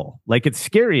real. Like, it's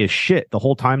scary as shit the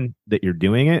whole time that you're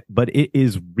doing it, but it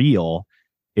is real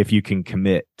if you can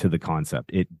commit to the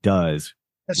concept. It does.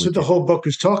 That's what the whole book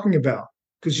is talking about,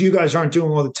 because you guys aren't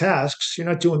doing all the tasks. You're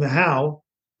not doing the how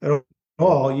at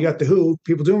all. You got the who,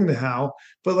 people doing the how.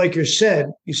 But like you said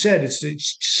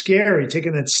it's scary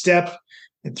taking that step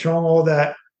and throwing all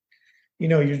that,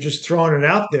 you're just throwing it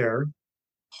out there,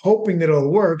 hoping that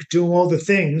it'll work, doing all the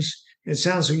things. It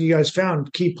sounds like you guys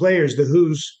found key players, the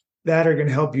who's that are going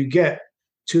to help you get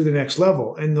to the next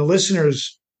level. And the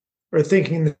listeners are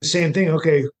thinking the same thing.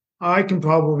 Okay, I can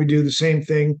probably do the same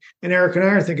thing. And Eric and I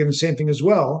are thinking the same thing as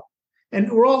well.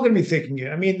 And we're all going to be thinking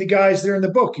it. I mean, the guys there in the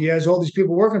book, he has all these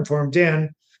people working for him, Dan,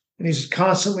 and he's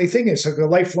constantly thinking. It's like a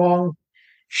lifelong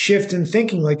shift in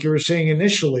thinking, like you were saying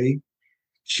initially,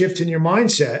 shift in your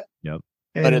mindset. Yep.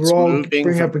 And we're all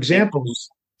bringing up examples.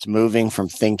 It's moving from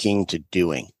thinking to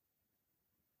doing.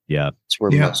 Yeah. It's where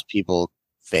most people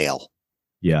fail.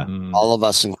 Yeah. All of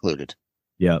us included.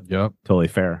 Yeah. Yep. Totally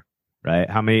fair. Right.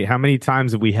 How many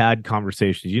times have we had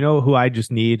conversations? You know who I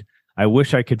just need? I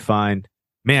wish I could find,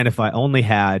 man, if I only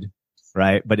had,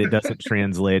 right? But it doesn't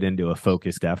translate into a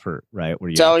focused effort, right?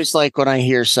 Where it's always like when I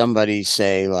hear somebody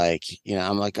say, like,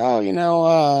 I'm like,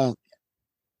 oh,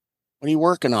 what are you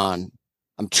working on?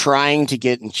 I'm trying to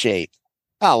get in shape.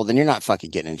 Oh, well, then you're not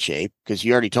fucking getting in shape because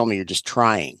you already told me you're just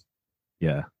trying.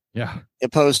 Yeah. Yeah.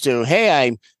 Opposed to, hey,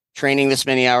 I'm training this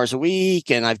many hours a week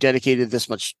and I've dedicated this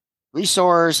much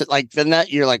resource. Like, then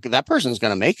you're like, that person's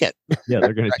going to make it. Yeah,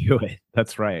 they're going to do it.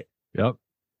 That's right. Yep.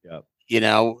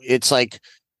 It's like,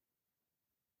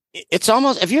 it's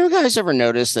almost, have you guys ever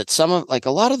noticed that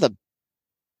a lot of the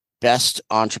best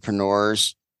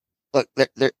entrepreneurs, look,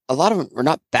 they're a lot of them are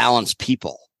not balanced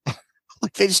people.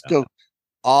 Like, they just go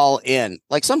all in,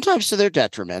 like sometimes to their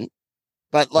detriment,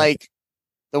 but like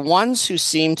the ones who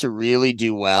seem to really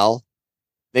do well,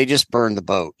 they just burn the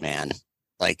boat, man.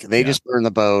 Like, they just burn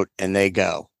the boat and they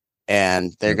go,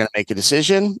 and they're going to make a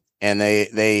decision and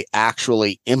they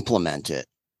actually implement it,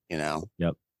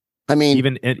 Yep. I mean,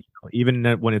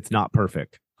 even when it's not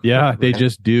perfect. Yeah, they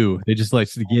just do. They just like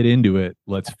to get into it.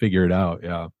 Let's figure it out.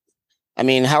 Yeah. I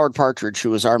mean, Howard Partridge, who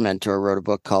was our mentor, wrote a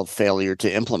book called Failure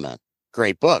to Implement.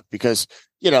 Great book, because,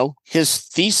 his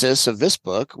thesis of this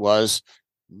book was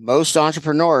most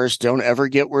entrepreneurs don't ever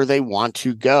get where they want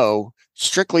to go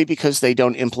strictly because they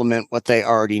don't implement what they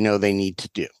already know they need to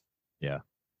do. Yeah,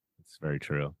 it's very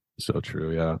true. So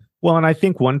true. Yeah. Well, and I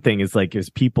think one thing is, like, as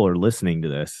people are listening to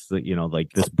this, like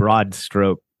this broad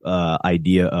stroke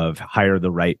idea of hire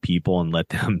the right people and let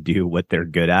them do what they're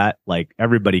good at. Like,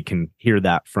 everybody can hear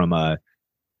that from a,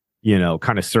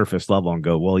 kind of surface level and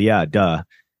go, well, yeah, duh.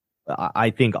 I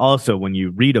think also when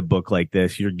you read a book like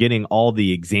this, you're getting all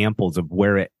the examples of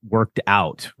where it worked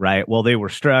out, right? Well, they were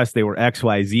stressed. They were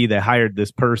XYZ. They hired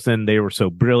this person. They were so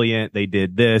brilliant. They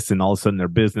did this. And all of a sudden their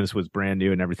business was brand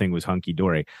new and everything was hunky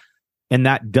dory. And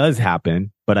that does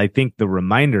happen. But I think the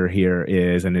reminder here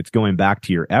is, and it's going back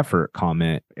to your effort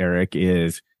comment, Eric,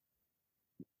 is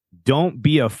don't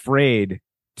be afraid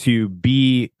to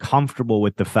be comfortable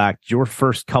with the fact your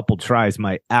first couple tries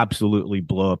might absolutely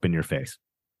blow up in your face.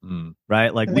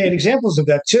 Right? Like, and they had examples of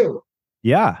that too.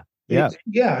 Yeah. Yeah.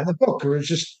 In the book, where it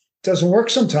just doesn't work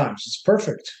sometimes. It's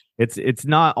perfect. It's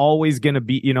not always going to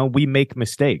be, we make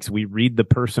mistakes. We read the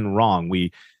person wrong.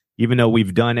 Even though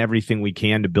we've done everything we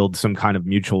can to build some kind of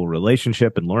mutual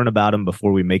relationship and learn about them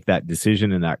before we make that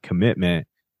decision and that commitment,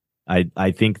 I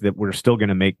think that we're still going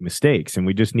to make mistakes. And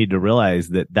we just need to realize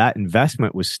that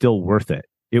investment was still worth it.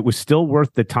 It was still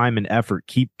worth the time and effort.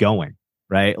 Keep going.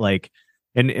 right? Like,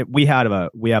 we have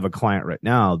a client right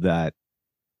now that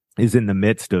is in the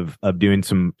midst of doing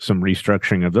some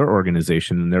restructuring of their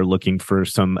organization, and they're looking for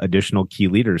some additional key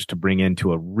leaders to bring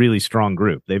into a really strong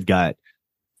group. They've got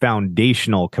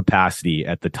foundational capacity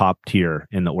at the top tier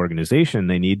in the organization.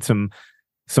 They need some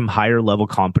higher level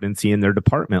competency in their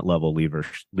department level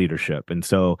leadership. And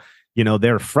so,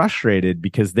 they're frustrated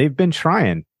because they've been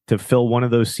trying to fill one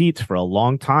of those seats for a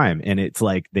long time. And it's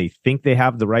like, they think they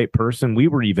have the right person. We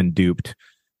were even duped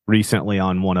recently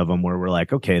on one of them where we're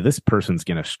like, okay, this person's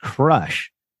going to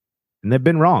crush. And they've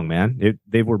been wrong, man.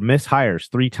 They were mishires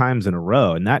 3 times in a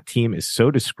row. And that team is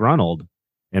so disgruntled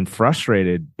and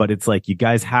frustrated, but it's like, you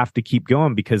guys have to keep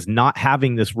going because not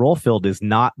having this role filled is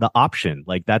not the option.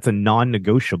 Like, that's a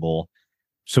non-negotiable.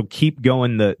 So keep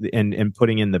going and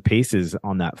putting in the paces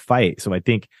on that fight. So I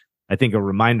think a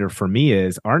reminder for me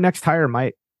is our next hire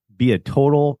might be a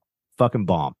total fucking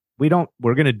bomb. We're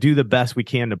going to do the best we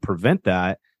can to prevent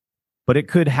that, but it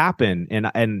could happen.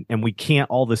 And we can't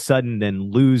all of a sudden then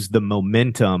lose the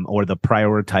momentum or the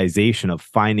prioritization of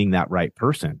finding that right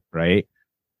person. Right.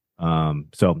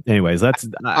 So anyways, that's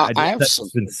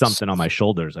been something on my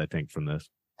shoulders, I think, from this.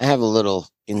 I have a little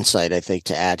insight, I think,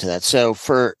 to add to that. So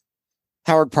for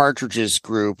Howard Partridge's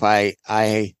group, I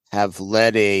have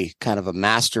led a kind of a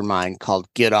mastermind called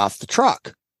Get Off the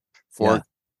Truck for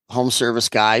home service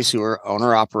guys who are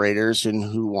owner operators and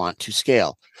who want to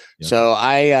scale. Yeah. So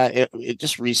it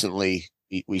just recently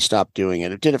we stopped doing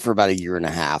it. I did it for about 1.5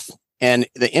 years. And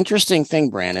the interesting thing,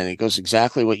 Brandon, it goes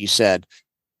exactly what you said.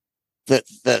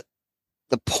 The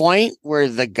point where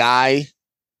the guy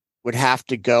would have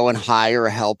to go and hire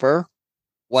a helper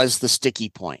was the sticky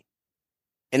point.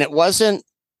 And it wasn't,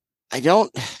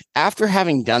 after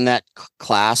having done that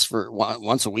class for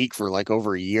once a week for like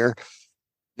over 1 year,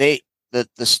 the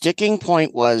sticking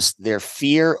point was their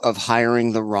fear of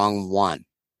hiring the wrong one.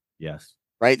 Yes.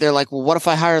 Right. They're like, well, what if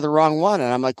I hire the wrong one?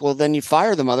 And I'm like, well, then you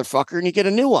fire the motherfucker and you get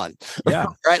a new one. Yeah.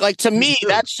 Right. Like, to me,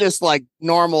 that's just like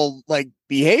normal, like,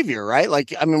 behavior, right?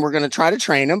 Like, I mean, we're going to try to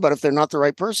train them, but if they're not the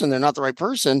right person, they're not the right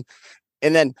person.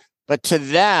 And then, but to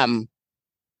them,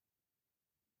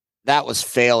 that was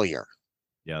failure.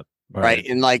 Yep. Right.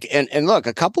 And like, and look,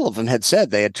 a couple of them had said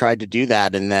they had tried to do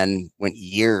that and then went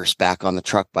years back on the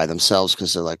truck by themselves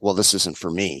because they're like, well, this isn't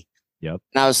for me. Yep.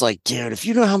 And I was like, dude, if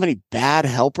you know how many bad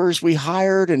helpers we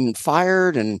hired and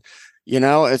fired, and,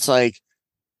 it's like,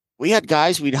 we had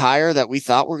guys we'd hire that we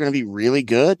thought were going to be really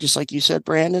good, just like you said,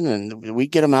 Brandon, and we'd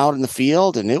get them out in the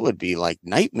field and it would be like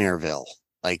Nightmareville,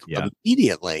 like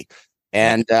immediately.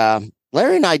 And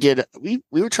Larry and I we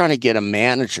were trying to get a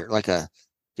manager, like a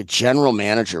general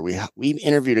manager. We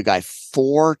interviewed a guy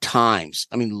 4 times.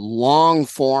 I mean, long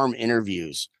form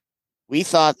interviews. We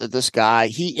thought that this guy,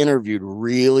 he interviewed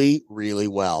really, really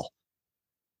well.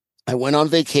 I went on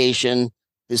vacation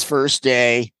his first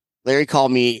day. Larry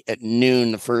called me at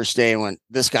noon the first day and went,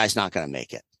 this guy's not going to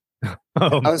make it.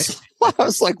 I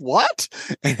was like, what?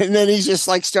 And then he just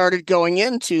like started going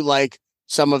into like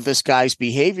some of this guy's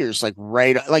behaviors, like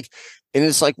and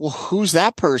it's like, well, who's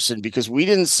that person? Because we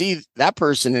didn't see that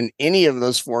person in any of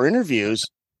those 4 interviews.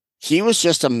 He was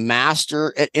just a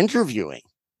master at interviewing.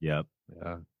 Yep.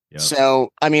 Yeah. Yep. So,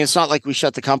 I mean, it's not like we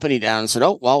shut the company down and said,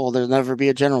 oh, well, there'll never be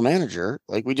a general manager.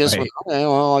 Like, we just went, okay,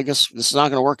 well, I guess this is not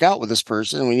going to work out with this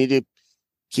person. We need to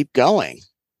keep going.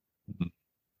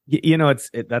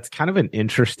 That's kind of an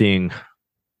interesting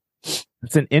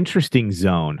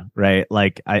zone, right?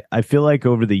 Like, I feel like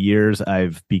over the years,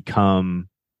 I've become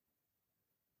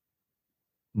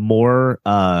more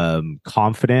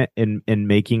confident in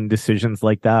making decisions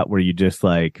like that, where you just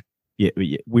like,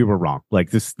 we were wrong. Like,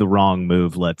 this is the wrong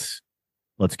move. Let's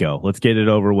go. Let's get it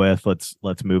over with.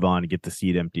 Let's move on and get the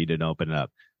seat emptied and open it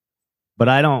up. But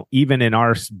I don't, even in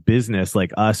our business,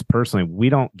 like us personally, we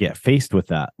don't get faced with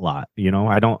that a lot.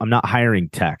 I'm not hiring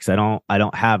techs. I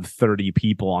don't have 30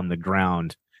 people on the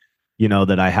ground,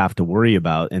 that I have to worry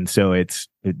about. And so it's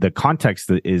the context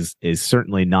that is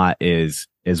certainly not as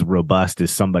robust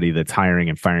as somebody that's hiring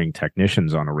and firing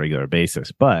technicians on a regular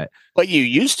basis. But you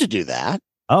used to do that.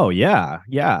 Oh yeah.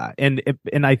 Yeah. And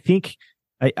I think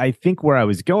where I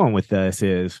was going with this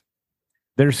is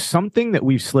there's something that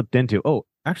we've slipped into. Oh,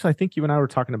 actually, I think you and I were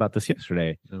talking about this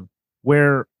yesterday,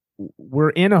 where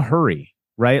we're in a hurry,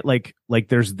 right? Like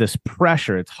there's this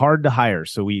pressure. It's hard to hire.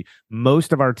 So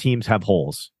most of our teams have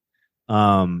holes.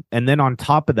 And then on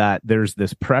top of that, there's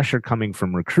this pressure coming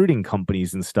from recruiting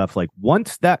companies and stuff. Like,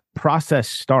 once that process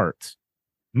starts,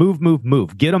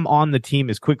 move, get them on the team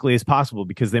as quickly as possible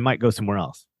because they might go somewhere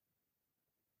else.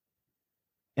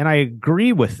 And I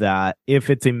agree with that if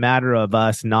it's a matter of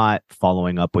us not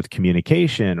following up with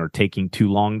communication or taking too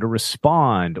long to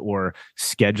respond or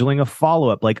scheduling a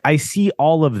follow-up. Like, I see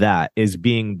all of that as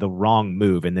being the wrong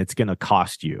move, and it's going to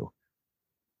cost you.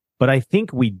 But I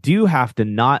think we do have to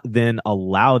not then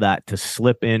allow that to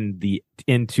slip into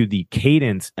the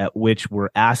cadence at which we're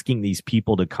asking these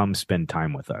people to come spend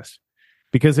time with us.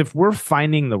 Because if we're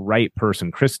finding the right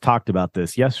person, Chris talked about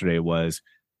this yesterday, was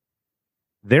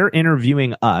they're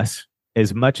interviewing us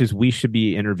as much as we should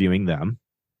be interviewing them.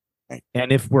 Right.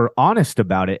 And if we're honest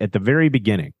about it at the very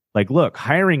beginning, like, look,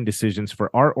 hiring decisions for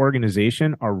our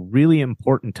organization are really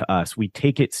important to us. We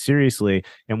take it seriously,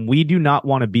 and we do not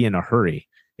want to be in a hurry.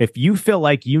 If you feel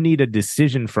like you need a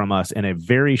decision from us in a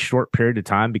very short period of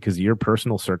time because of your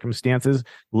personal circumstances,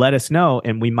 let us know,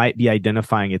 and we might be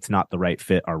identifying it's not the right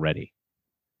fit already.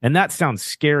 And that sounds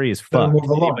scary as fuck to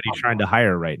anybody trying to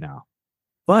hire right now.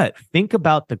 But think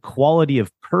about the quality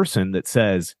of person that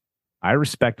says, I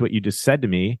respect what you just said to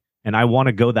me, and I want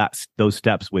to go those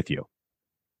steps with you.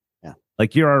 Yeah.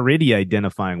 Like, you're already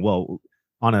identifying, well,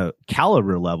 on a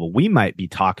caliber level, we might be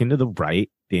talking to the right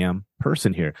damn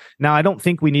person here. Now, I don't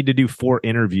think we need to do 4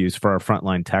 interviews for our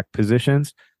frontline tech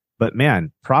positions, but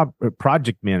man,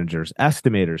 project managers,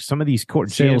 estimators, some of these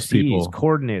salespeople,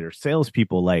 coordinators,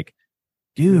 salespeople, like,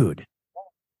 dude,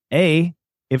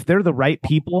 if they're the right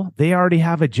people, they already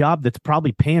have a job that's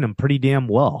probably paying them pretty damn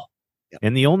well. Yep.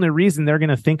 And the only reason they're going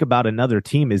to think about another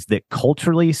team is that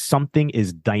culturally something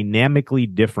is dynamically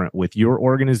different with your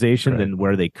organization than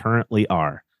where they currently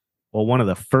are. Well, one of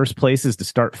the first places to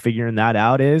start figuring that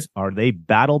out is, are they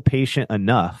battle patient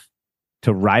enough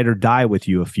to ride or die with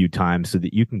you a few times so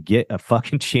that you can get a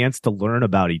fucking chance to learn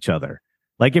about each other?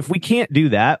 Like, if we can't do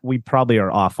that, we probably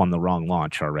are off on the wrong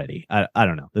launch already. I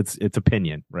don't know. It's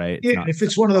opinion, right? Yeah, if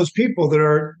it's one of those people that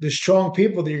are the strong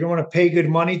people that you're going to pay good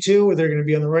money to, or they're going to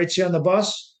be on the right side on the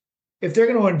bus, if they're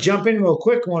going to want to jump in real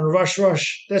quick, want to rush,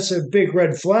 that's a big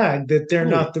red flag that they're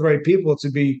not the right people to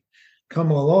be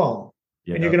coming along.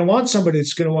 Yeah. And you're going to want somebody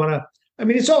that's going to want to, I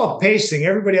mean, it's all a pace thing.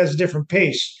 Everybody has a different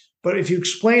pace. But if you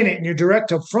explain it and you're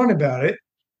direct up front about it,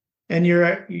 and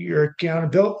your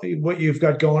accountability, what you've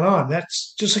got going on,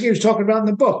 that's just like he was talking about in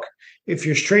the book. If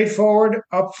you're straightforward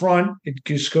up front, it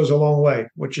just goes a long way.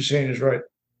 What you're saying is right.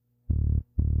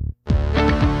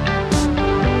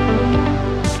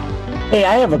 Hey,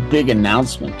 I have a big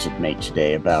announcement to make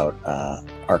today about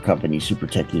our company,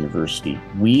 SuperTech University.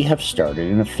 We have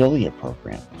started an affiliate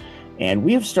program. And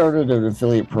we have started an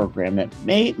affiliate program that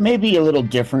may be a little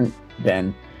different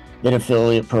than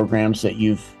affiliate programs that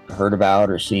you've heard about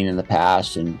or seen in the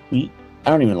past. And I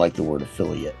don't even like the word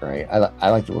affiliate, right? I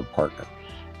like the word partner.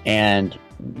 And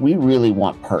we really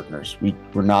want partners.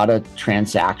 We're not a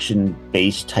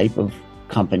transaction-based type of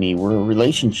company. We're a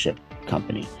relationship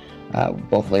company.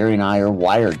 Both Larry and I are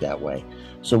wired that way.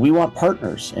 So we want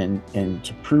partners. And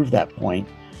to prove that point,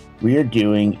 we are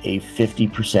doing a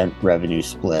 50% revenue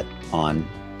split on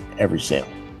every sale,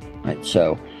 right?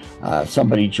 So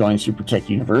somebody joins SuperTech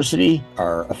University,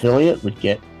 our affiliate would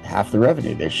get half the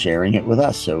revenue. They're sharing it with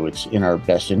us. So it's in our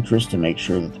best interest to make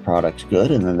sure that the product's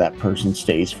good and then that person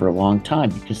stays for a long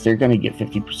time, because they're going to get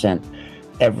 50%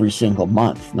 every single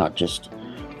month, not just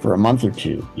for a month or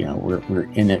two. You know, we're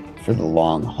in it for the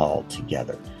long haul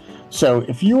together. So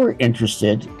if you are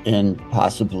interested in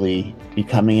possibly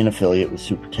becoming an affiliate with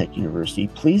SuperTech University,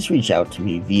 please reach out to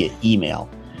me via email.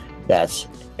 That's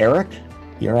Eric,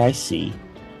 ERIC,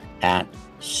 at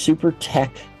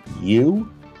supertechu.com.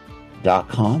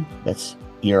 That's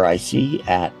ERIC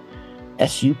at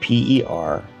SUPERTECH,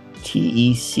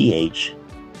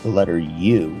 the letter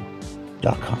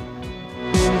U.com.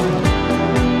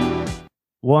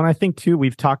 Well, and I think, too,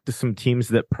 we've talked to some teams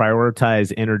that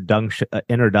prioritize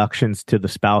introductions to the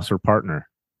spouse or partner.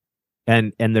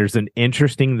 And there's an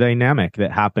interesting dynamic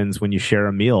that happens when you share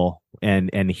a meal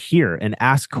and hear and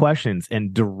ask questions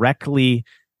and directly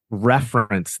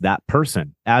reference that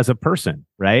person as a person,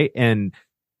 right? And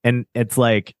it's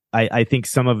like, I think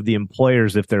some of the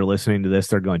employers, if they're listening to this,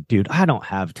 they're going, dude, I don't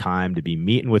have time to be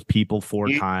meeting with people 4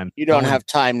 times. You don't have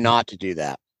time not to do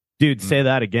that. Dude, say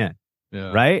that again.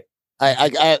 Yeah. Right?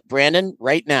 I Brandon,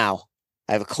 right now,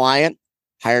 I have a client,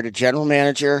 hired a general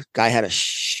manager, guy had a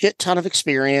shit ton of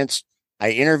experience. I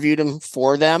interviewed him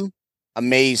for them.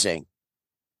 Amazing.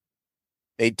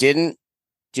 They didn't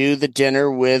do the dinner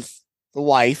with the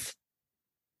wife,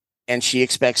 and she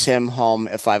expects him home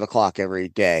at 5:00 every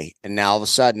day. And now all of a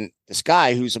sudden, this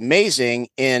guy who's amazing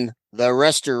in the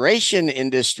restoration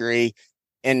industry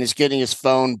and is getting his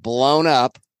phone blown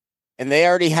up, and they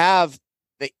already have,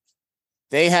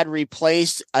 they had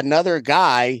replaced another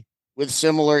guy with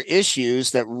similar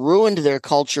issues that ruined their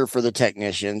culture for the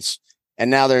technicians. And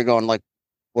now they're going like,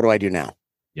 what do I do now?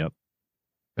 Yep.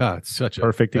 It's such a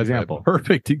perfect example.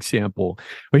 Perfect example.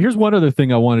 But here's one other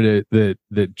thing I wanted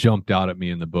that jumped out at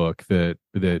me in the book that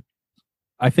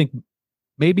I think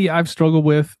maybe I've struggled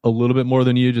with a little bit more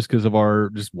than you, just because of our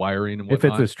just wiring and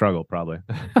whatnot. If it's a struggle, probably.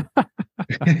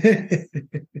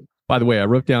 By the way, I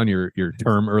wrote down your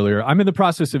term earlier. I'm in the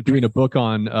process of doing a book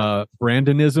on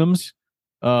Brandonisms.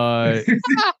 I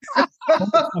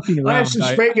have some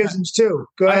Spragueisms too.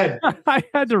 Go ahead. I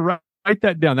had to write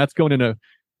that down. That's going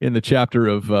in the chapter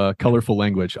of colorful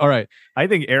language. All right. I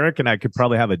think Eric and I could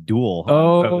probably have a duel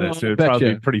of this. It would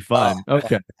probably be pretty fun.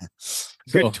 Okay.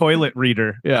 Good toilet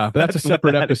reader. Yeah, but that's a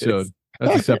separate episode.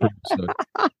 That's a separate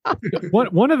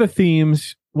episode. One of the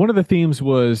themes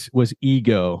was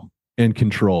ego and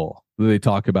control that they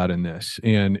talk about in this,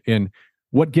 and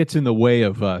what gets in the way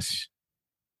of us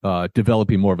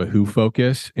developing more of a who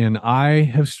focus. And I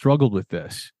have struggled with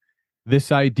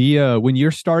this idea when you're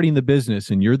starting the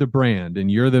business and you're the brand and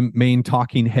you're the main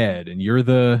talking head and you're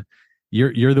the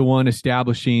one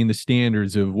establishing the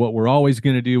standards of what we're always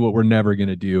going to do, what we're never going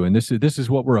to do, and this is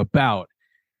what we're about.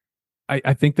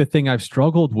 I think the thing I've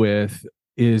struggled with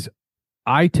is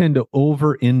I tend to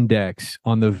over-index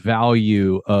on the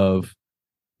value of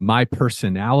my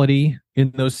personality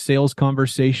in those sales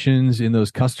conversations, in those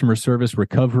customer service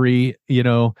recovery,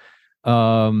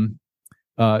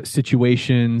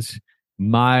 situations,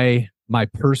 my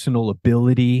personal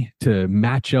ability to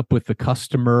match up with the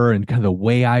customer and kind of the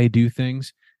way I do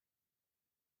things.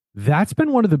 That's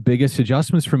been one of the biggest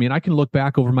adjustments for me. And I can look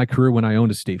back over my career when I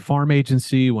owned a State Farm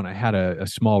agency, when I had a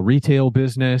small retail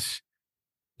business.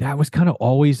 That was kind of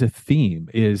always a theme,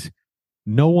 is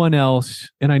no one else,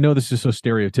 and I know this is so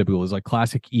stereotypical, is like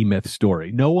classic E-Myth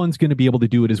story. No one's going to be able to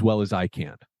do it as well as I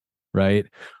can, right?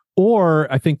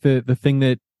 Or I think the thing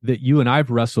that you and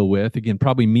I've wrestled with, again,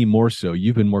 probably me more so,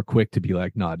 you've been more quick to be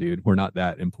like, nah, dude, we're not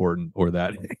that important, or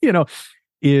that,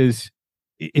 is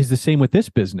the same with this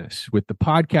business, with the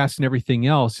podcast and everything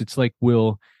else. It's like,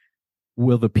 will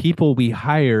the people we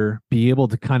hire be able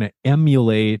to kind of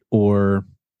emulate, or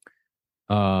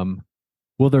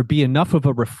will there be enough of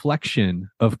a reflection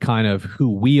of kind of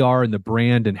who we are in the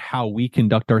brand and how we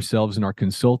conduct ourselves in our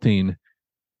consulting,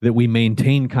 that we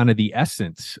maintain kind of the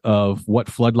essence of what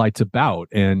Floodlight's about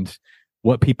and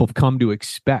what people have come to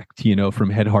expect, from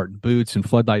Head, Heart, and Boots and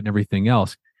Floodlight and everything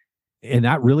else. And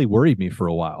that really worried me for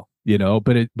a while,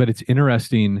 but it's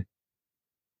interesting.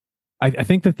 I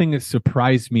think the thing that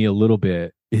surprised me a little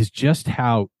bit is just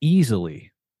how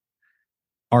easily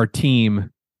our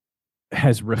team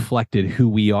has reflected who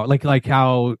we are, like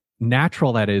how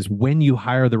natural that is when you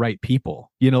hire the right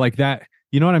people, like that,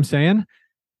 you know what I'm saying?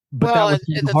 But that was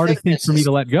the hardest thing for me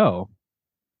to let go.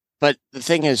 But the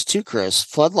thing is too, Chris,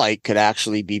 Floodlight could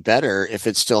actually be better if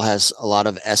it still has a lot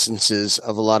of essences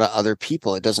of a lot of other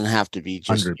people. It doesn't have to be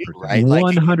just 100%. you, right?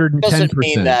 110%. It doesn't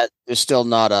mean that there's still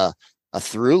not a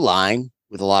through line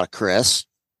with a lot of Chris,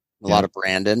 a lot of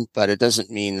Brandon, but it doesn't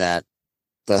mean that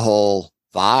the whole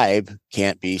vibe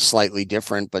can't be slightly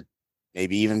different, but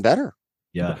maybe even better.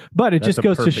 Yeah. But it just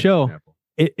goes to show,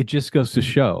 it just goes to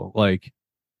show, like,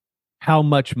 how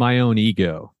much my own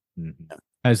ego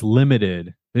has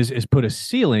limited, is put a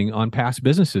ceiling on past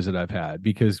businesses that I've had,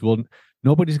 because, well,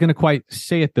 nobody's going to quite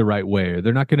say it the right way, or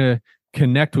they're not going to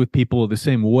connect with people the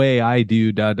same way I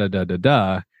do,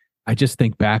 I just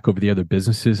think back over the other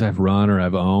businesses I've run or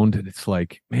I've owned, and it's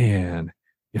like, man,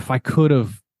 if I could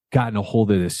have gotten a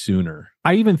hold of this sooner.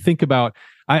 I even think about,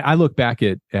 I look back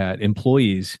at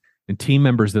employees and team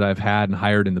members that I've had and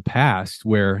hired in the past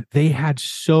where they had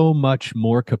so much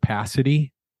more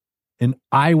capacity, and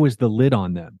I was the lid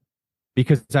on them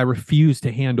because I refused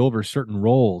to hand over certain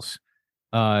roles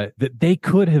that they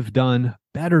could have done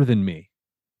better than me.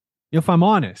 If I'm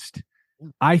honest,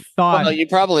 I thought... Well, you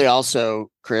probably also,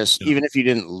 Chris, even if you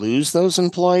didn't lose those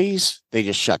employees, they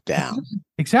just shut down.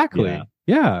 Exactly.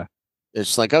 Yeah.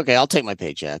 It's like, okay, I'll take my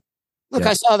paycheck. Look,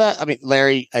 I saw that. I mean,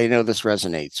 Larry, I know this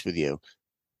resonates with you.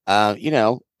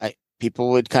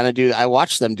 People would kind of I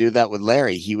watched them do that with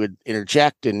Larry. He would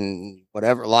interject and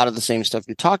whatever, a lot of the same stuff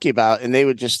you're talking about. And they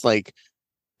would just like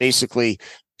basically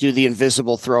do the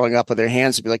invisible throwing up of their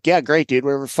hands and be like, yeah, great, dude,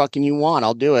 whatever fucking you want.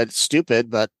 I'll do it. It's stupid,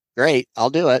 but great. I'll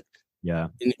do it. Yeah.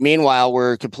 And meanwhile,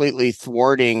 we're completely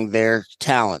thwarting their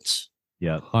talents.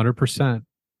 Yeah. 100%.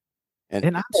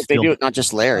 And they do it, not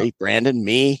just Larry, Brandon,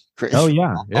 me, Chris. Oh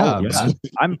yeah. Yeah.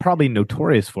 I'm probably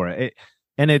notorious for it.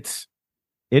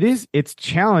 It's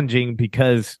challenging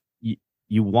because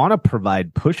you want to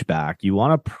provide pushback. You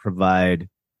want to provide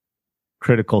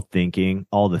critical thinking,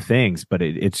 all the things, but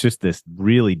it's just this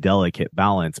really delicate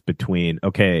balance between,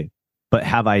 okay, but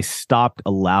have I stopped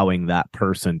allowing that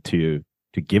person to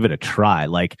give it a try?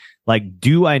 Like,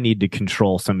 do I need to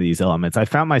control some of these elements? I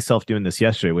found myself doing this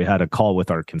yesterday. We had a call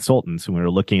with our consultants and we were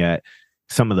looking at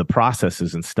some of the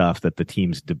processes and stuff that the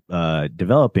team's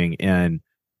developing. And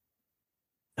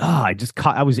I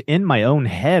was in my own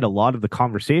head a lot of the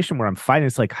conversation where I'm fighting.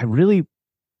 It's like, I really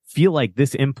feel like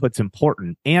this input's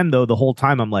important. And though the whole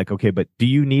time I'm like, okay, but do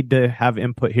you need to have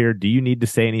input here? Do you need to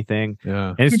say anything?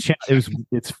 Yeah. And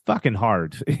it's fucking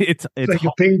hard. It's like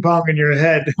a ping pong in your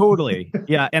head. Totally.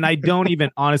 Yeah. And I don't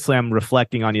even, honestly, I'm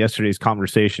reflecting on yesterday's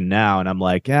conversation now. And I'm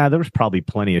like, yeah, there was probably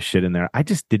plenty of shit in there. I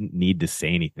just didn't need to say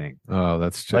anything. Oh,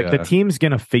 that's like the team's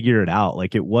going to figure it out.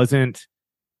 Like it wasn't,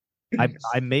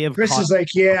 I may have. Chris is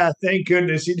like, yeah, thank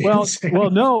goodness he didn't say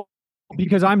anything. No,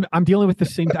 because I'm dealing with the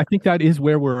same. I think that is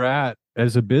where we're at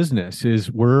as a business.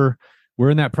 Is we're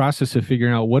in that process of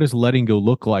figuring out what does letting go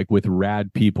look like with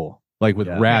rad people,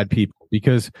 rad people.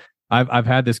 Because I've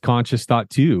had this conscious thought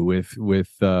too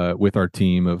with our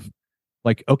team of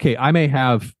like, okay, I may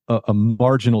have a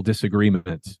marginal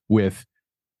disagreement with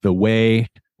the way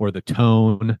or the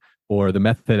tone or the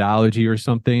methodology or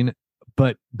something.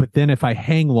 But then if I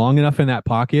hang long enough in that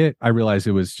pocket, I realized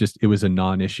it was a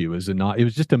non-issue. It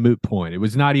was just a moot point. It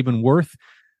was not even worth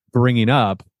bringing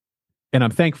up. And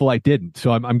I'm thankful I didn't.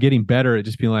 So I'm getting better at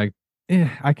just being like,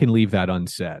 I can leave that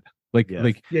unsaid. You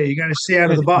got to stay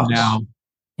out of the box now.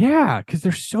 Yeah, because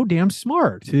they're so damn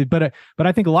smart. But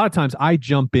I think a lot of times I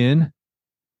jump in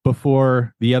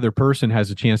before the other person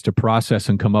has a chance to process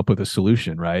and come up with a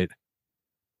solution, right?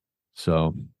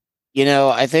 So.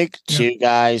 I think too,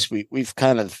 guys, we've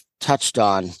kind of touched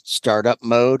on startup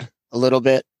mode a little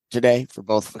bit today for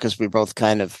both, because we're both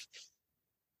kind of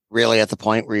really at the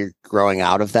point where you're growing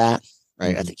out of that,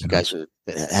 right? I think you guys are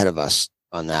ahead of us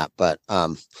on that, but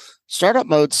startup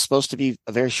mode's supposed to be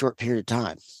a very short period of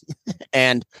time.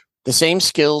 And the same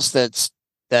skills that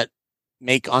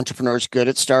make entrepreneurs good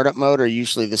at startup mode are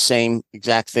usually the same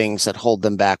exact things that hold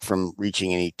them back from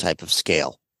reaching any type of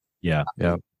scale. Yeah.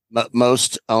 Yeah.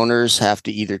 Most owners have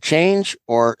to either change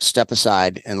or step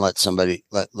aside and let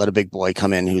a big boy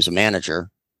come in who's a manager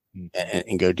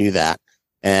and go do that.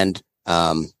 And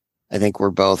I think we're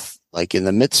both like in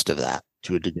the midst of that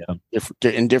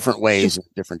in different ways and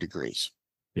different degrees.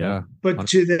 Yeah. But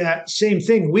to that same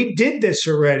thing, we did this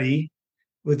already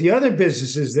with the other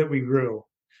businesses that we grew.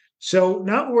 So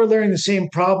now we're learning the same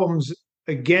problems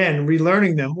again,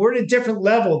 relearning them. We're at a different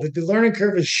level. The learning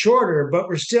curve is shorter, but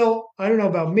we're still, I don't know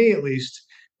about me at least,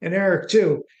 and Eric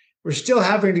too, we're still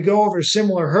having to go over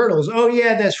similar hurdles. Oh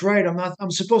yeah, that's right.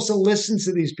 I'm supposed to listen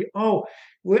to these people. Oh,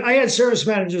 I had service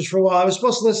managers for a while. I was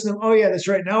supposed to listen to them. Oh yeah, that's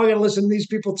right. Now I got to listen to these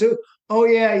people too. Oh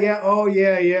yeah, yeah. Oh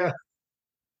yeah, yeah.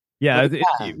 Yeah,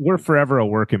 we're forever a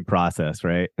work in process,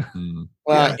 right?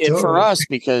 Well, for us,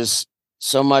 because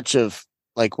so much of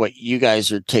like what you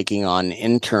guys are taking on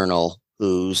internal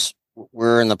who's,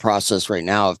 we're in the process right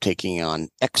now of taking on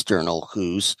external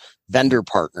who's, vendor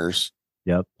partners,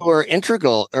 who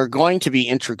are going to be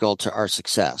integral to our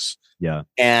success. Yeah.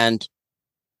 And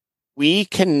we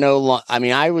can no longer,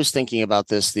 I was thinking about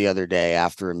this the other day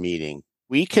after a meeting.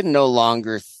 We can no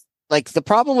longer, the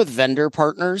problem with vendor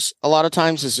partners a lot of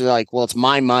times is like, well, it's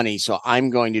my money, so I'm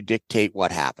going to dictate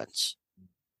what happens,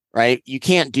 right? You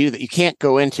can't do that. You can't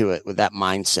go into it with that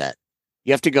mindset.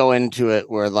 You have to go into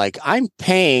it where I'm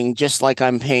paying just like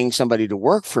I'm paying somebody to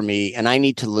work for me, and I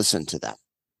need to listen to them.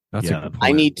 That's a good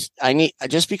point. I need,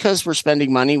 just because we're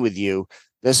spending money with you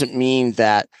doesn't mean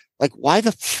that, why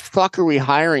the fuck are we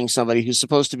hiring somebody who's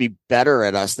supposed to be better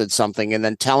at us than something and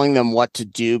then telling them what to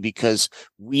do because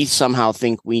we somehow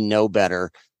think we know better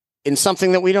in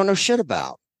something that we don't know shit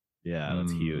about? Yeah,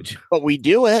 that's huge. But we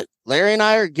do it. Larry and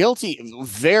I are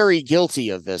very guilty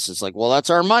of this. It's like, well,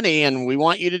 that's our money and we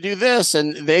want you to do this.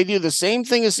 And they do the same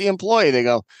thing as the employee. They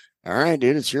go, all right,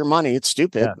 dude, it's your money. It's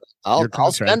stupid. Yeah,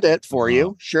 I'll spend it for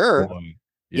you. Sure.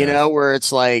 Yeah. Where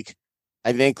it's like,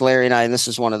 I think Larry and I, and this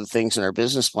is one of the things in our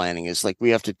business planning, is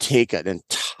we have to take an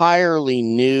entirely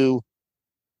new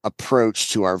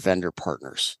approach to our vendor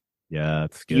partners. Yeah,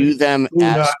 that's good. View them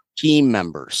as team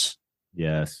members.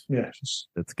 Yes. Yes.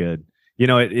 That's good.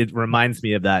 It reminds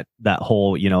me of that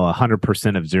whole,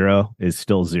 100% of zero is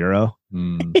still zero.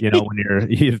 When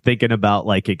you're thinking about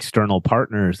external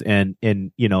partners and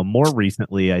more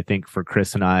recently, I think for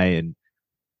Chris and I, and,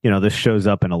 this shows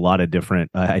up in a lot of different,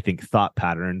 I think, thought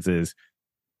patterns is,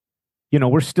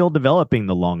 we're still developing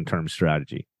the long-term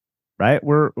strategy, right?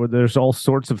 There's all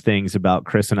sorts of things about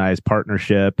Chris and I's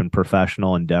partnership and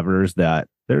professional endeavors that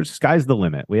there's sky's the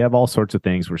limit. We have all sorts of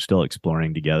things we're still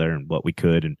exploring together and what we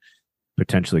could and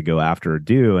potentially go after or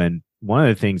do. And one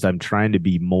of the things I'm trying to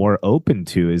be more open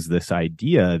to is this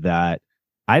idea that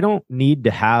I don't need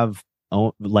to have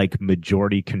like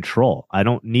majority control. I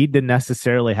don't need to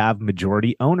necessarily have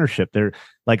majority ownership.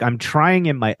 I'm trying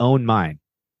in my own mind,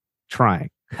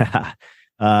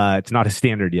 it's not a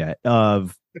standard yet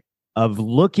of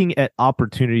looking at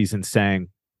opportunities and saying,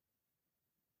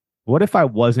 what if I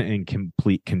wasn't in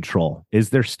complete control? Is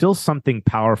there still something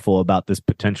powerful about this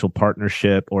potential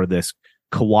partnership or this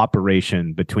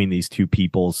cooperation between these two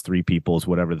peoples, three peoples,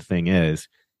 whatever the thing is?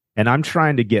 And I'm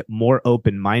trying to get more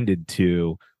open-minded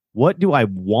to, what do I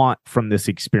want from this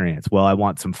experience? Well, I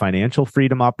want some financial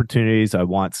freedom opportunities. I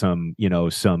want some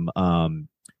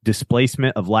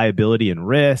displacement of liability and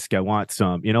risk. I want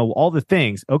some, all the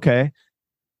things. Okay.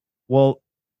 Well,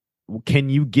 can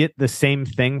you get the same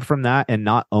thing from that and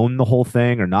not own the whole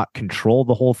thing or not control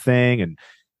the whole thing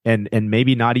and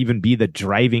maybe not even be the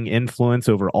driving influence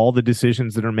over all the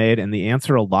decisions that are made? And the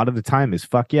answer a lot of the time is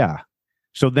fuck yeah.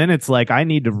 So then it's like I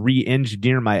need to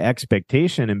re-engineer my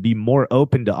expectation and be more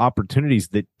open to opportunities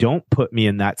that don't put me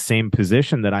in that same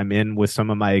position that I'm in with some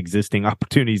of my existing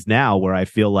opportunities now, where I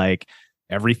feel like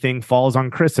everything falls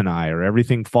on Chris and I, or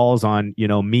everything falls on,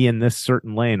 me in this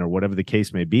certain lane, or whatever the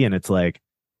case may be. And it's like,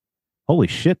 holy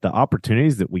shit, the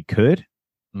opportunities that we could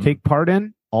take part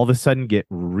in all of a sudden get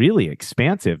really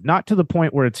expansive, not to the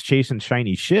point where it's chasing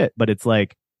shiny shit, but it's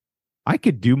like, I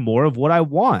could do more of what I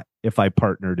want if I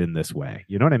partnered in this way.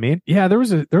 You know what I mean? Yeah, there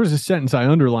was a sentence, I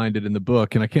underlined it in the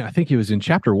book, and I think it was in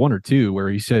chapter 1 or 2, where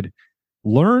he said,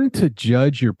 learn to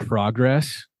judge your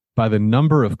progress by the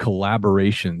number of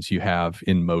collaborations you have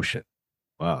in motion.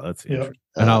 Wow, that's interesting.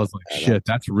 And I was like, shit,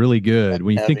 that's really good.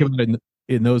 When you think about it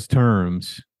in those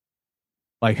terms,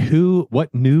 like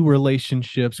what new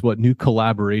relationships, what new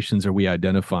collaborations are we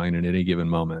identifying at any given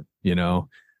moment?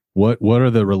 What are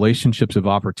the relationships of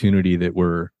opportunity that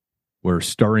we're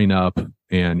stirring up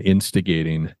and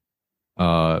instigating?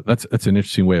 That's an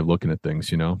interesting way of looking at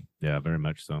things, Yeah, very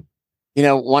much so.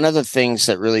 One of the things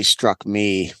that really struck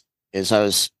me is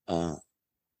I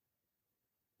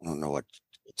don't know what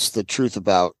it's the truth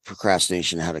about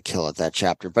procrastination, how to kill it, that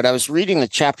chapter, but I was reading the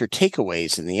chapter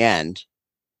takeaways in the end,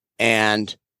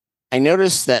 and I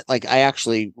noticed that, like, I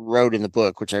actually wrote in the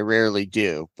book, which I rarely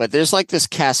do, but there's like this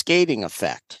cascading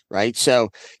effect, right? So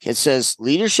it says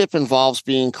leadership involves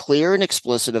being clear and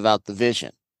explicit about the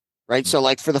vision, right? So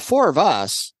like for the four of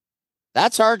us,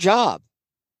 that's our job,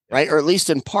 right? Or at least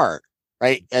in part,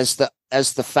 right? As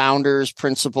the founders,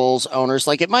 principals, owners,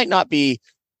 like it might not be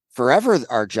forever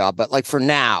our job, but like for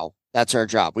now, that's our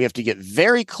job. We have to get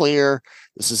very clear.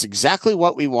 This is exactly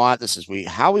what we want. This is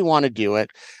how we want to do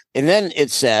it. And then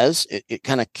it says, it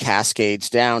kind of cascades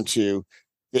down to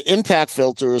the impact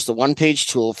filter is the one-page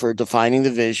tool for defining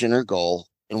the vision or goal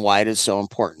and why it is so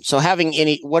important. So having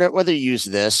whether you use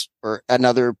this or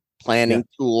another planning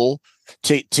tool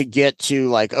to get to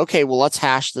like, okay, well, let's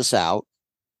hash this out.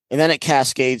 And then it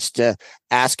cascades to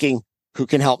asking who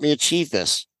can help me achieve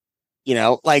this.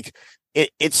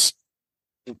 It's,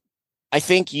 I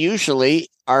think usually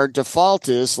our default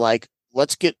is like,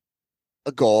 let's get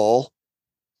a goal,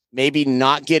 maybe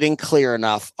not getting clear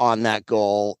enough on that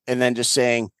goal, and then just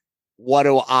saying, what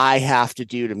do I have to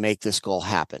do to make this goal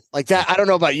happen? Like that. I don't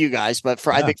know about you guys, but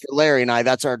I think for Larry and I,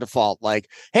 that's our default. Like,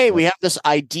 hey, we have this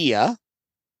idea.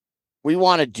 We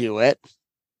want to do it.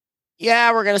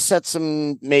 Yeah, we're going to set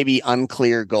some maybe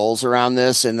unclear goals around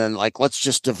this. And then like, let's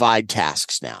just divide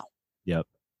tasks now. Yep.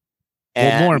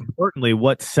 And more importantly,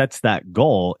 what sets that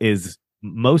goal is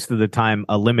most of the time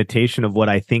a limitation of what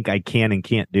I think I can and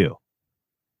can't do.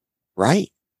 Right.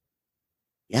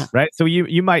 Yeah. Right. So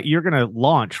you're going to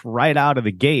launch right out of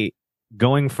the gate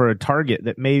going for a target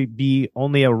that may be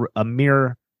only a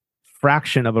mere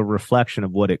fraction of a reflection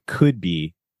of what it could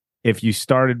be if you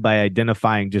started by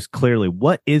identifying just clearly,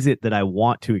 what is it that I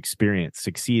want to experience,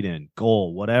 succeed in,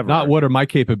 goal, whatever. Not what are my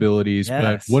capabilities,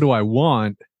 but what do I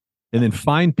want? And then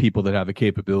find people that have the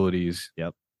capabilities.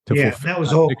 Yep. That was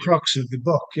the whole crux of the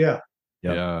book. Yeah.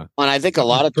 Yep. Yeah. And I think a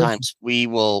lot of times we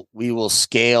will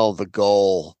scale the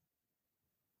goal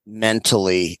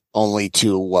mentally only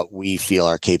to what we feel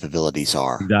our capabilities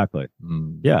are. Exactly.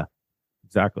 Yeah,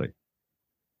 exactly.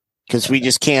 Because we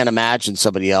just can't imagine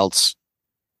somebody else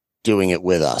doing it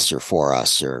with us or for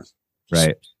us or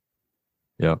right.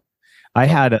 Yeah. I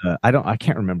had I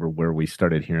can't remember where we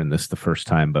started hearing this the first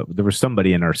time, but there was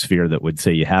somebody in our sphere that would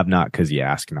say you have not because you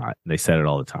ask not. They said it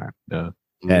all the time. Yeah.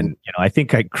 And I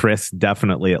think Chris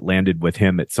definitely, it landed with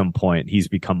him at some point. He's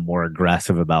become more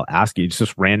aggressive about asking. It's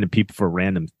just random people for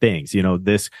random things.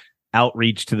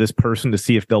 outreach to this person to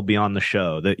see if they'll be on the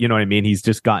show. That, you know what I mean? He's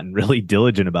just gotten really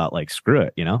diligent about like, screw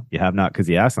it, you know, you have not because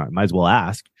you asked not, might as well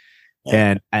ask.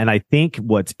 Yeah. And I think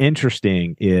what's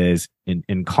interesting is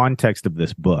in context of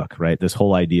this book, right? This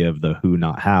whole idea of the who,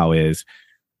 not how is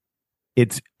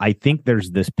I think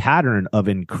there's this pattern of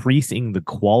increasing the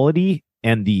quality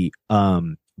and the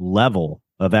level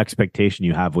of expectation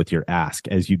you have with your ask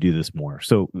as you do this more.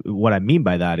 So what I mean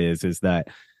by that is that,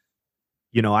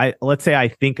 you know, let's say I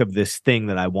think of this thing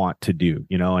that I want to do,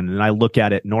 you know, and then I look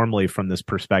at it normally from this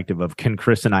perspective of, can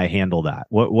Chris and I handle that?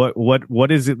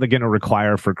 What is it going to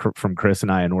require from Chris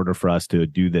and I in order for us to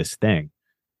do this thing?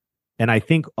 And I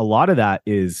think a lot of that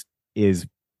is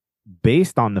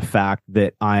based on the fact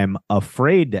that I'm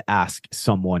afraid to ask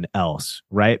someone else,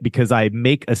 right? Because I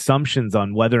make assumptions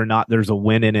on whether or not there's a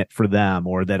win in it for them,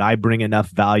 or that I bring enough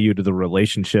value to the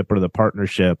relationship or the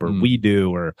partnership, or we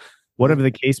do, or whatever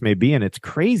the case may be. And it's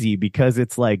crazy because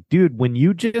it's like, dude, when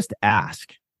you just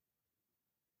ask,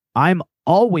 I'm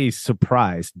always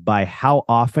surprised by how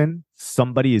often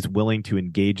somebody is willing to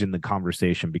engage in the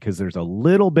conversation, because there's a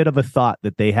little bit of a thought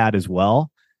that they had as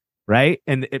well. Right.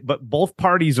 But both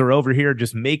parties are over here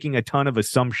just making a ton of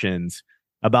assumptions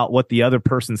about what the other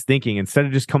person's thinking, instead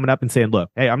of just coming up and saying, look,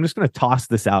 hey, I'm just going to toss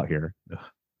this out here.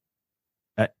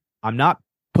 I'm not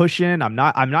pushing. I'm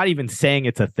not even saying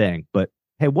it's a thing, but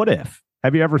hey, what if?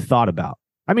 Have you ever thought about?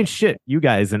 I mean, shit, you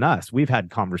guys and us, we've had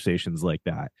conversations like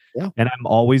that. Yeah. And I'm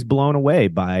always blown away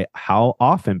by how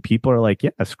often people are like,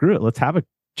 yeah, screw it. Let's have a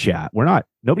chat.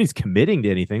 Nobody's committing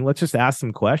to anything. Let's just ask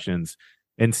some questions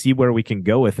and see where we can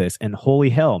go with this. And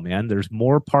holy hell, man, there's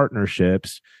more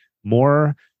partnerships,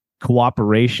 more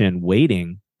cooperation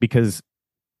waiting, because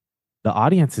the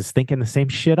audience is thinking the same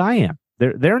shit I am.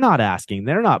 They're not asking.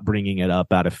 They're not bringing it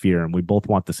up out of fear. And we both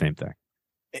want the same thing.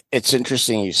 It's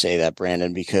interesting you say that,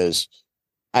 Brandon, because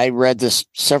I read this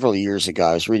several years ago.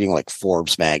 I was reading like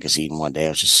Forbes magazine one day. I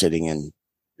was just sitting and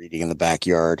reading in the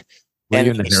backyard. Were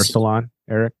you in the hair salon,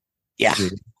 Eric? Yeah.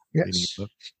 Yes.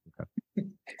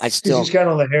 He's got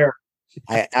all the hair.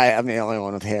 I'm the only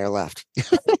one with hair left.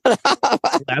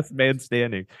 Last man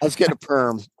standing. I was getting a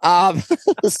perm.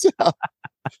 So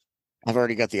I've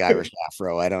already got the Irish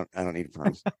afro. I don't need a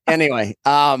perm. Anyway,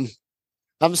 I'm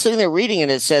sitting there reading,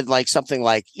 and it said like something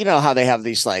like, you know how they have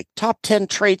these like top 10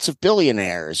 traits of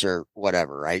billionaires or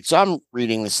whatever, right? So I'm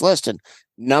reading this list, and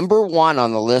number one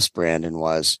on the list, Brandon,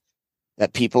 was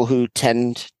that people who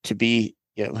tend to be,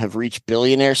 you know, have reached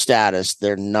billionaire status,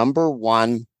 their number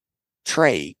one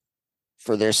trait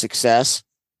for their success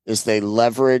is they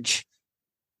leverage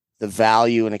the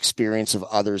value and experience of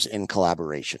others in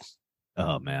collaboration.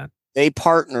 Oh, man. They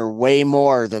partner way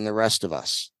more than the rest of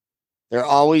us. They're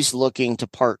always looking to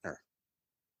partner.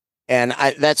 And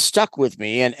that stuck with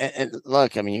me. And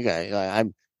look, I mean, you guys,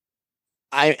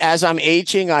 as I'm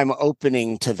aging, I'm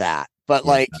opening to that. But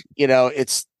like, you know,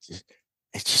 it's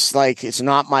just like, it's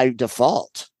not my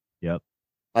default. Yep.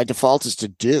 My default is to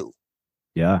do.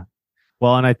 Yeah.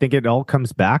 Well, and I think it all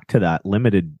comes back to that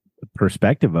limited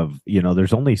perspective of, you know,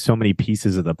 there's only so many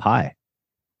pieces of the pie.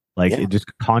 Like just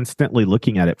constantly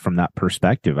looking at it from that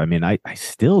perspective. I mean, I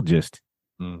still just,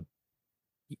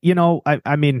 you know,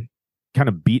 I mean, kind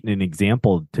of beating an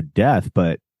example to death,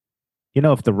 but you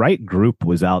know, if the right group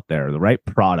was out there, the right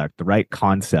product, the right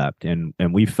concept, and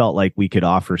we felt like we could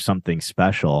offer something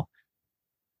special,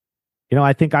 you know,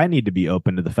 I think I need to be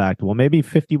open to the fact, well, maybe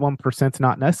 51% is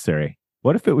not necessary.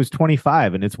 What if it was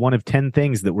 25 and it's one of 10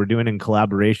 things that we're doing in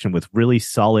collaboration with really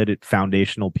solid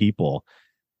foundational people?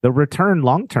 The return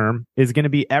long-term is going to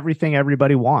be everything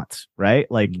everybody wants, right?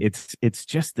 Like it's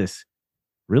just this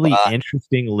really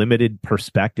interesting, limited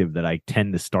perspective that I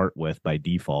tend to start with by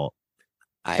default.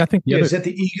 I think is that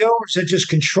the ego, or is it just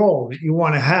control that you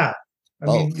want to have? I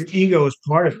mean, your ego is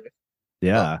part of it.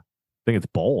 Yeah. I think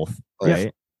it's both,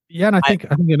 right? Yeah. And I think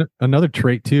another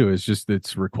trait too is just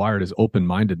that's required is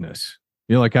open-mindedness.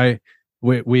 You know, like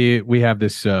we have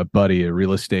this buddy, a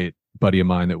real estate buddy of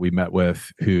mine that we met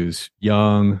with, who's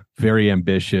young, very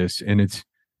ambitious. And it's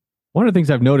one of the things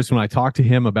I've noticed when I talk to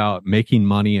him about making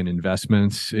money and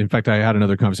investments. In fact, I had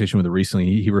another conversation with him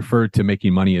recently. He referred to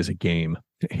making money as a game.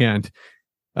 And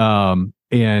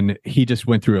he just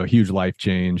went through a huge life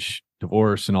change,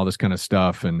 divorce and all this kind of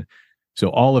stuff. And so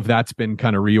all of that's been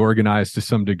kind of reorganized to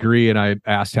some degree. And I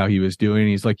asked how he was doing.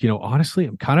 He's like, you know, honestly,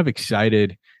 I'm kind of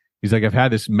excited. He's like, I've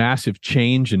had this massive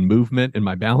change and movement in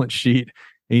my balance sheet.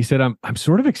 And he said, I'm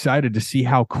sort of excited to see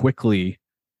how quickly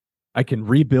I can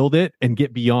rebuild it and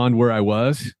get beyond where I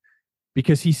was,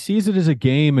 because he sees it as a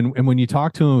game. And when you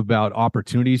talk to him about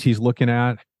opportunities he's looking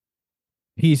at,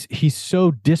 he's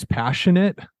so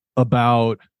dispassionate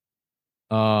about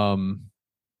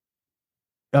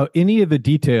any of the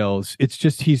details. It's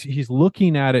just he's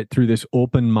looking at it through this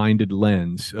open-minded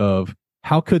lens of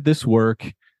how could this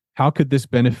work? How could this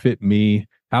benefit me?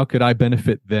 How could I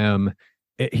benefit them?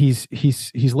 He's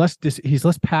less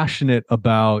passionate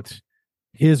about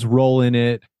his role in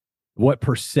it, what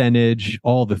percentage,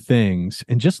 all the things,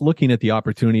 and just looking at the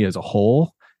opportunity as a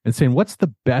whole and saying, what's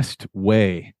the best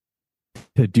way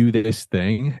to do this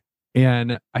thing?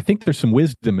 And I think there's some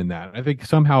wisdom in that. I think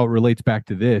somehow it relates back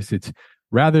to this. It's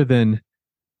rather than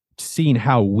seeing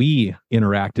how we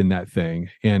interact in that thing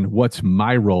and what's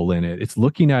my role in it, it's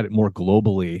looking at it more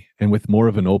globally and with more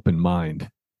of an open mind.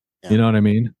 Yeah. You know what I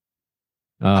mean?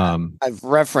 I've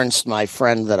referenced my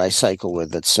friend that I cycle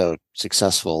with that's so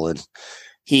successful, and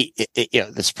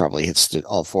this probably hits to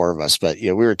all four of us, but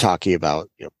we were talking about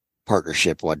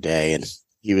partnership one day, and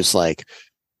he was like,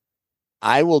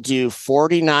 I will do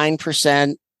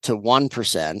 49% to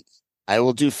 1%. I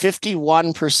will do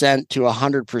 51% to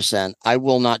 100%. I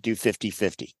will not do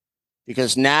 50-50,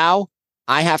 because now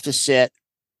I have to sit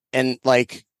and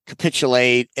like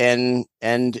capitulate and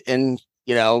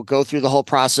go through the whole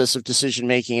process of decision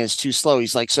making. Is too slow.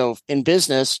 He's like, so in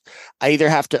business, I either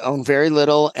have to own very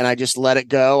little and I just let it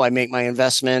go. I make my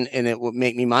investment and it will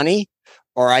make me money,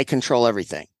 or I control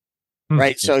everything.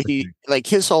 Right. So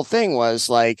his whole thing was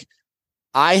like,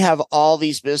 I have all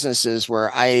these businesses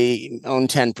where I own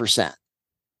 10%.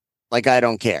 Like, I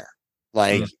don't care.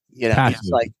 Like, passive, it's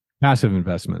like passive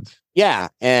investments. Yeah.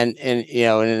 And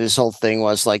his whole thing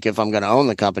was like, if I'm going to own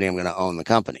the company, I'm going to own the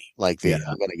company. Like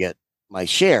I'm going to get my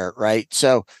share. Right.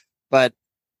 So, but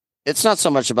it's not so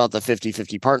much about the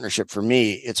 50-50 partnership for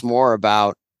me. It's more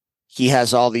about he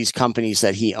has all these companies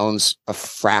that he owns a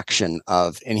fraction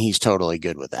of, and he's totally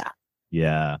good with that.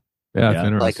 Yeah. Yeah.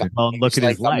 It's like, look at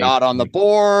his life. I'm not on the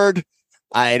board.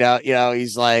 I don't,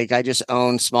 he's like, I just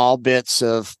own small bits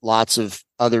of lots of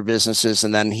other businesses.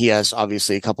 And then he has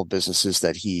obviously a couple businesses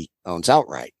that he owns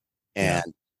outright. And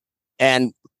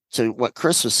so what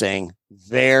Chris was saying,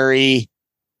 very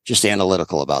just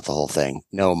analytical about the whole thing.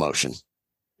 No emotion.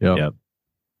 Yep.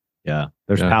 Yeah.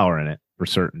 There's power in it for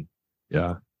certain.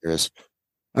 Yeah. There is.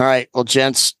 All right. Well,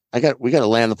 gents, we got to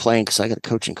land the plane because I got a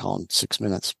coaching call in 6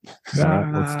 minutes. All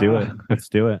right, let's do it. Let's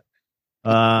do it.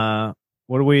 What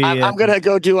do we? I'm going to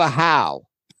go do a how.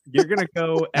 You're going to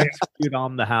go execute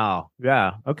on the how.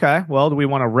 Yeah. Okay. Well, do we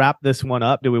want to wrap this one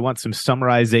up? Do we want some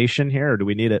summarization here, or do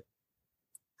we need it?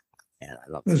 Man,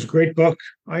 I love it. It was a great book.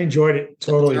 I enjoyed it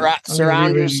totally.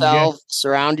 Surround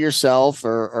yourself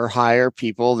or hire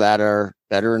people that are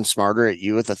better and smarter at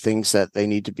you at the things that they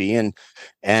need to be in,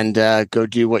 and go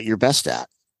do what you're best at.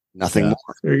 Nothing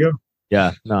more. There you go.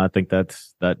 Yeah. No, I think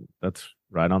that's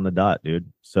right on the dot, dude.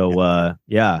 So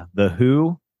the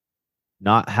who,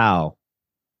 not how.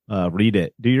 Read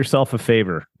it. Do yourself a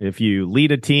favor. If you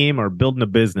lead a team or building a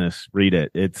business, read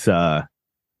it. It's a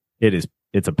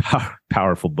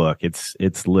powerful book.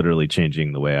 It's literally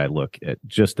changing the way I look at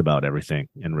just about everything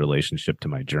in relationship to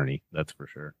my journey. That's for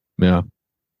sure. Yeah.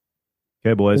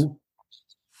 Okay, boys. All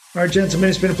right, gentlemen,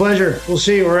 it's been a pleasure. We'll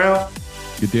see you. We're out.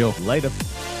 Good deal. Later.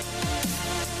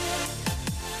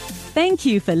 Thank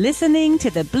you for listening to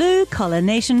the Blue Collar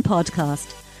Nation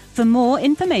podcast. For more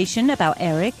information about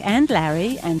Eric and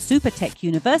Larry and Supertech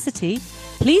University,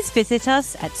 please visit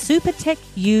us at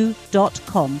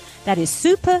supertechu.com. That is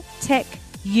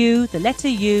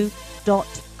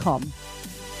supertechu.com.